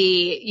needs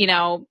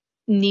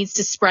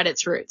to spread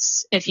its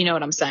roots, if you know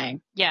what I'm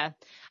saying. Yeah.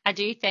 I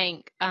do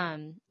think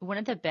one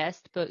of the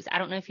best books, I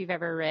don't know if you've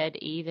ever read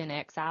Eve in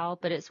Exile,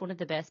 but it's one of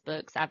the best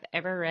books I've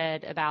ever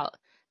read about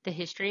the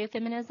history of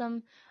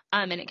feminism.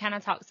 And it kind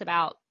of talks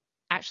about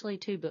actually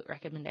two book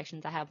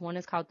recommendations I have. One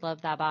is called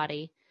Love Thy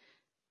Body.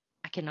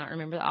 I cannot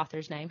remember the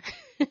author's name.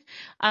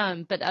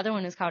 But the other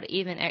one is called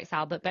Eve in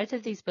Exile. But both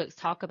of these books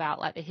talk about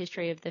like the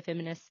history of the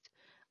feminist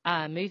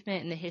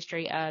movement and the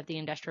history of the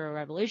Industrial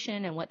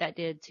Revolution and what that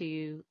did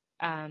to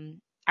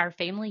our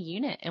family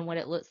unit and what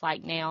it looks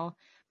like now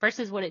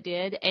versus what it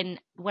did. And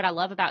what I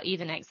love about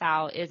Eve in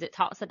Exile is it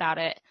talks about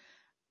it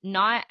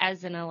not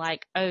as in a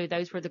like, oh,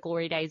 those were the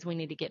glory days, we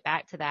need to get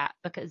back to that,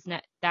 because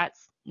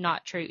that's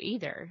not true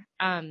either.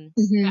 But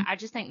I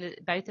just think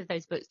that both of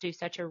those books do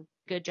such a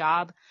good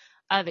job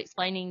of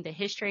explaining the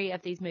history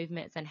of these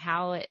movements and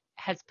how it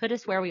has put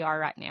us where we are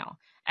right now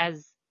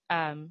as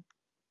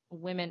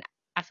women.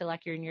 I feel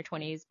like you're in your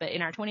 20s, but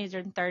in our 20s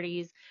and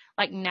 30s,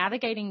 like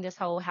navigating this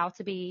whole how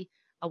to be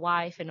a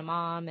wife and a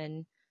mom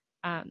and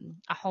a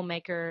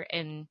homemaker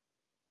and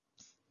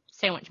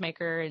sandwich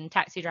maker and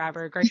taxi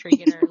driver, grocery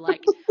getter,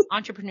 like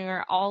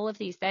entrepreneur, all of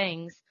these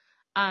things.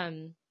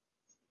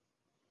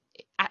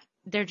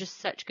 They're just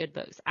such good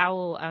books.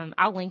 I'll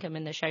link them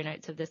in the show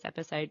notes of this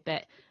episode,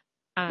 but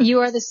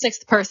you are the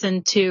sixth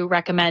person to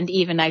recommend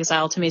Eve in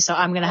Exile to me, so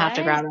I'm going to have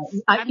to grab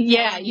it.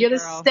 Yeah, you're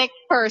the sixth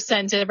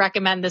person to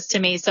recommend this to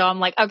me, so I'm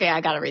like, okay,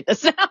 I got to read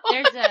this now.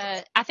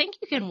 I think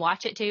you can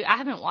watch it too. I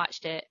haven't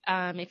watched it.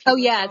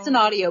 It's an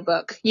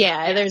audiobook.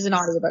 Yeah, there's an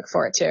audiobook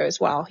for it too as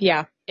well.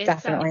 Yeah,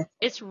 definitely.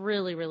 It's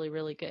really, really,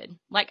 really good.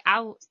 Like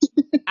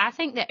I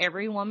think that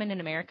every woman in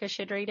America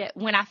should read it.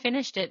 When I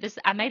finished it,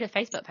 I made a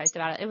Facebook post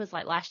about it. It was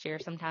like last year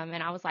sometime.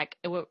 And I was like,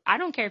 I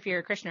don't care if you're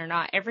a Christian or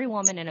not. Every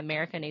woman in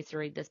America needs to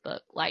read this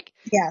book. Like,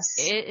 yes,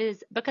 it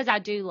is, because I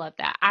do love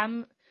that.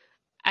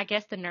 I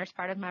guess the nurse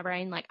part of my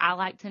brain, like I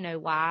like to know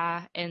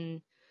why.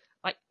 And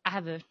like, I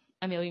have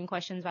a million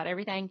questions about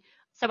everything.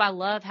 So I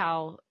love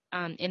how,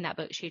 in that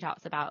book, she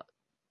talks about,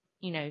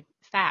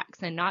 facts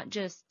and not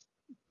just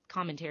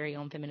commentary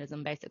on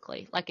feminism,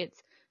 basically. Like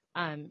it's,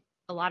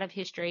 a lot of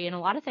history and a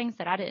lot of things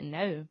that I didn't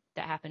know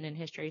that happened in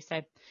history.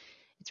 So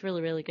it's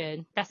really, really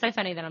good. That's so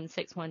funny that I'm the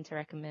sixth one to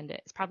recommend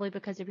it. It's probably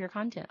because of your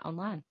content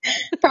online.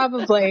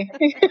 Probably.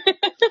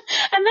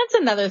 And that's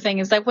another thing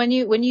is that when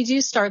you do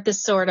start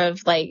this sort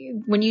of like,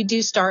 when you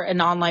do start an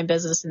online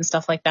business and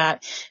stuff like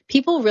that,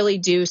 people really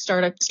do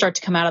start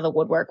to come out of the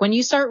woodwork. When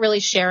you start really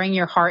sharing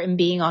your heart and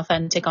being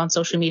authentic on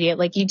social media,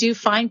 like you do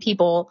find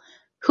people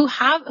who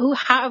have,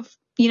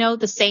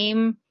 the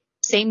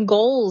same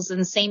goals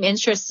and same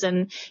interests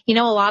and, a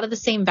lot of the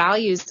same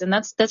values. And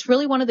that's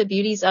really one of the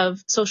beauties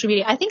of social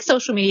media. I think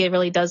social media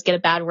really does get a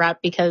bad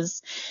rep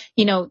because,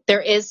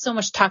 there is so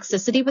much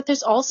toxicity, but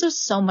there's also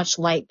so much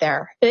light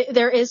there.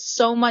 There is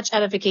so much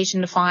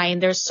edification to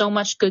find. There's so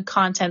much good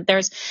content.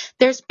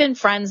 There's been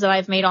friends that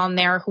I've made on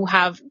there who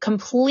have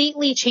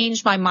completely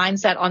changed my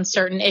mindset on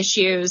certain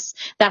issues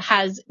that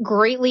has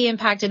greatly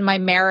impacted my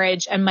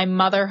marriage and my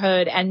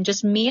motherhood and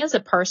just me as a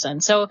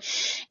person. So,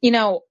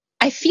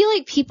 I feel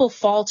like people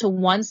fall to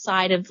one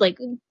side of like,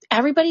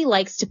 everybody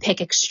likes to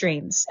pick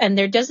extremes, and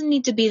there doesn't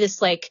need to be this,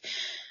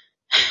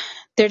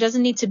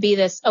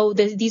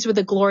 these were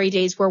the glory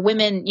days where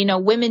women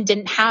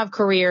didn't have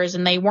careers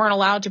and they weren't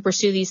allowed to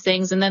pursue these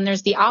things. And then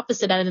there's the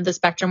opposite end of the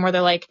spectrum where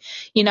they're like,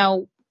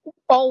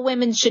 all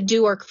women should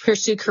do or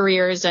pursue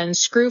careers and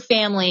screw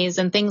families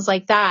and things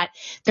like that.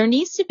 There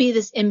needs to be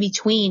this in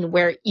between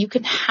where you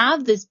can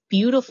have this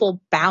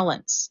beautiful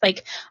balance.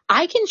 Like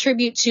I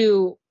contribute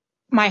to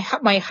my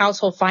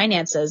household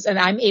finances and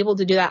I'm able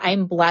to do that.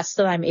 I'm blessed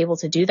that I'm able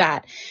to do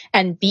that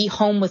and be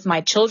home with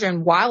my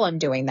children while I'm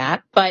doing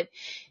that. But,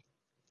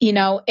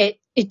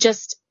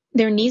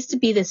 there needs to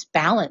be this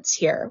balance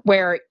here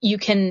where you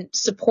can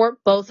support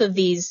both of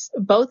these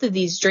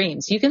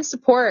dreams. You can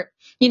support,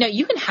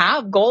 you can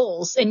have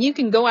goals and you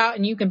can go out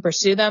and you can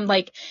pursue them.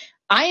 Like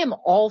I am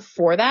all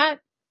for that,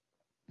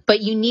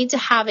 but you need to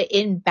have it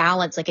in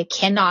balance. Like it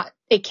cannot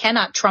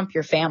trump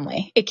your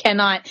family. It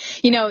cannot,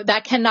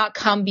 that cannot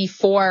come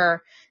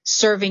before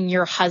serving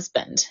your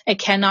husband. It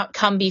cannot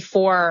come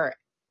before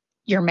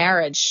your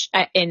marriage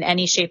in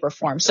any shape or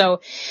form. So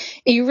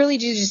you really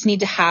do just need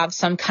to have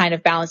some kind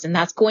of balance, and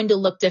that's going to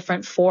look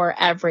different for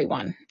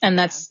everyone. And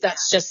that's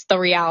just the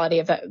reality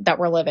of that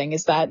we're living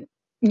is that,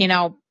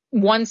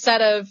 one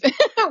set of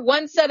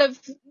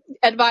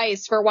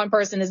advice for one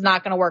person is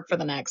not going to work for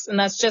the next. And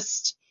that's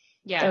just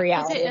the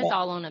reality. It is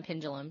all on a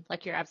pendulum.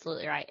 Like you're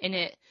absolutely right. And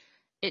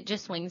it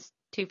just swings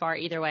too far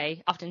either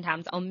way,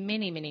 oftentimes on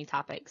many, many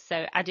topics.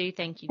 So I do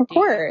think you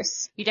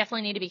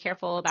definitely need to be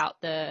careful about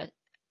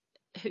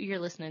who you're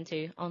listening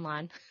to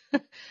online.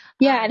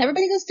 Yeah. And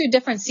everybody goes through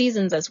different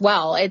seasons as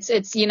well. It's,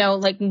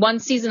 like one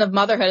season of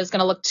motherhood is going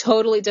to look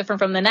totally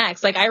different from the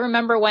next. Like I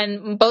remember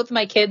when both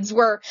my kids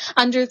were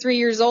under 3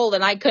 years old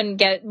and I couldn't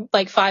get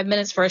like 5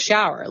 minutes for a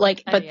shower.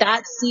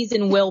 That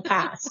season will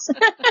pass.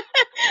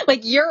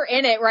 Like you're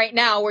in it right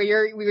now where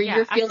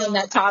you're feeling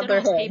that toddlerhood.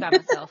 I still don't pee by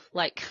myself.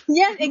 Like,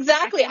 yeah,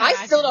 exactly.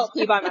 I still don't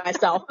pee by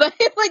myself, but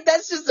like,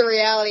 that's just the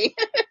reality.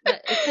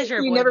 It's 'cause you're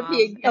a boy never mom.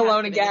 pee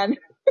alone again.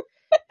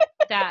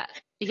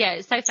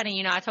 It's so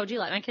funny. I told you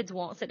like my kids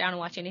won't sit down and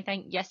watch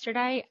anything.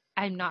 Yesterday,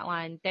 I'm not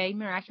lying. They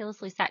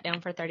miraculously sat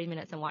down for 30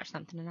 minutes and watched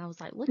something. And I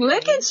was like,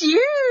 look at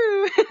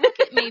you. Look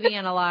at me being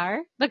a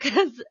liar,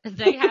 because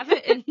they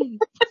haven't in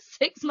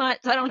 6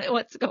 months. I don't know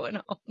what's going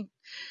on.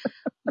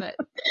 But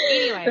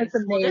anyway, That's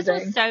amazing.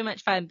 This was so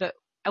much fun. But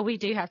we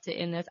do have to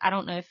end this. I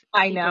don't know if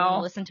I people want to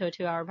know. listen to a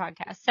 2-hour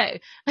podcast. So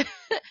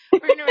we're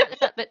going to wrap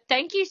this up. But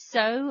thank you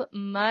so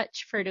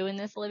much for doing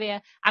this,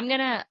 Olivia. I'm going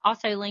to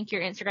also link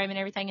your Instagram and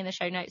everything in the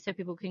show notes so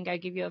people can go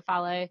give you a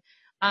follow.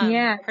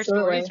 Yeah, Her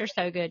absolutely. stories are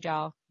so good,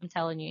 y'all. I'm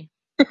telling you.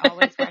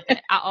 Always worth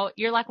it.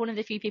 You're like one of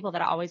the few people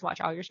that I always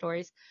watch all your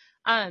stories.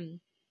 Honored.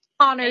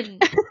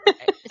 And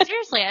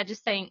seriously, I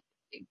just think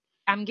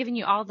I'm giving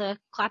you all the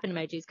clapping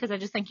emojis because I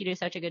just think you do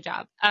such a good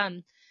job.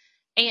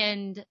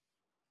 And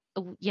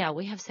yeah,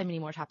 we have so many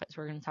more topics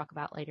we're going to talk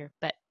about later,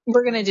 but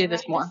We're going to do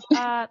this wrap more.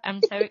 Up.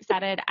 I'm so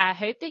excited. I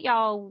hope that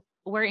y'all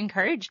were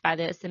encouraged by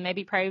this and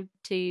maybe pray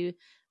to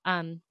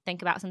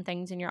think about some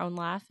things in your own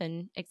life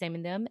and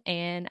examine them.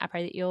 And I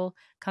pray that you'll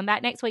come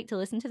back next week to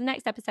listen to the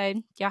next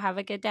episode. Y'all have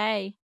a good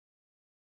day.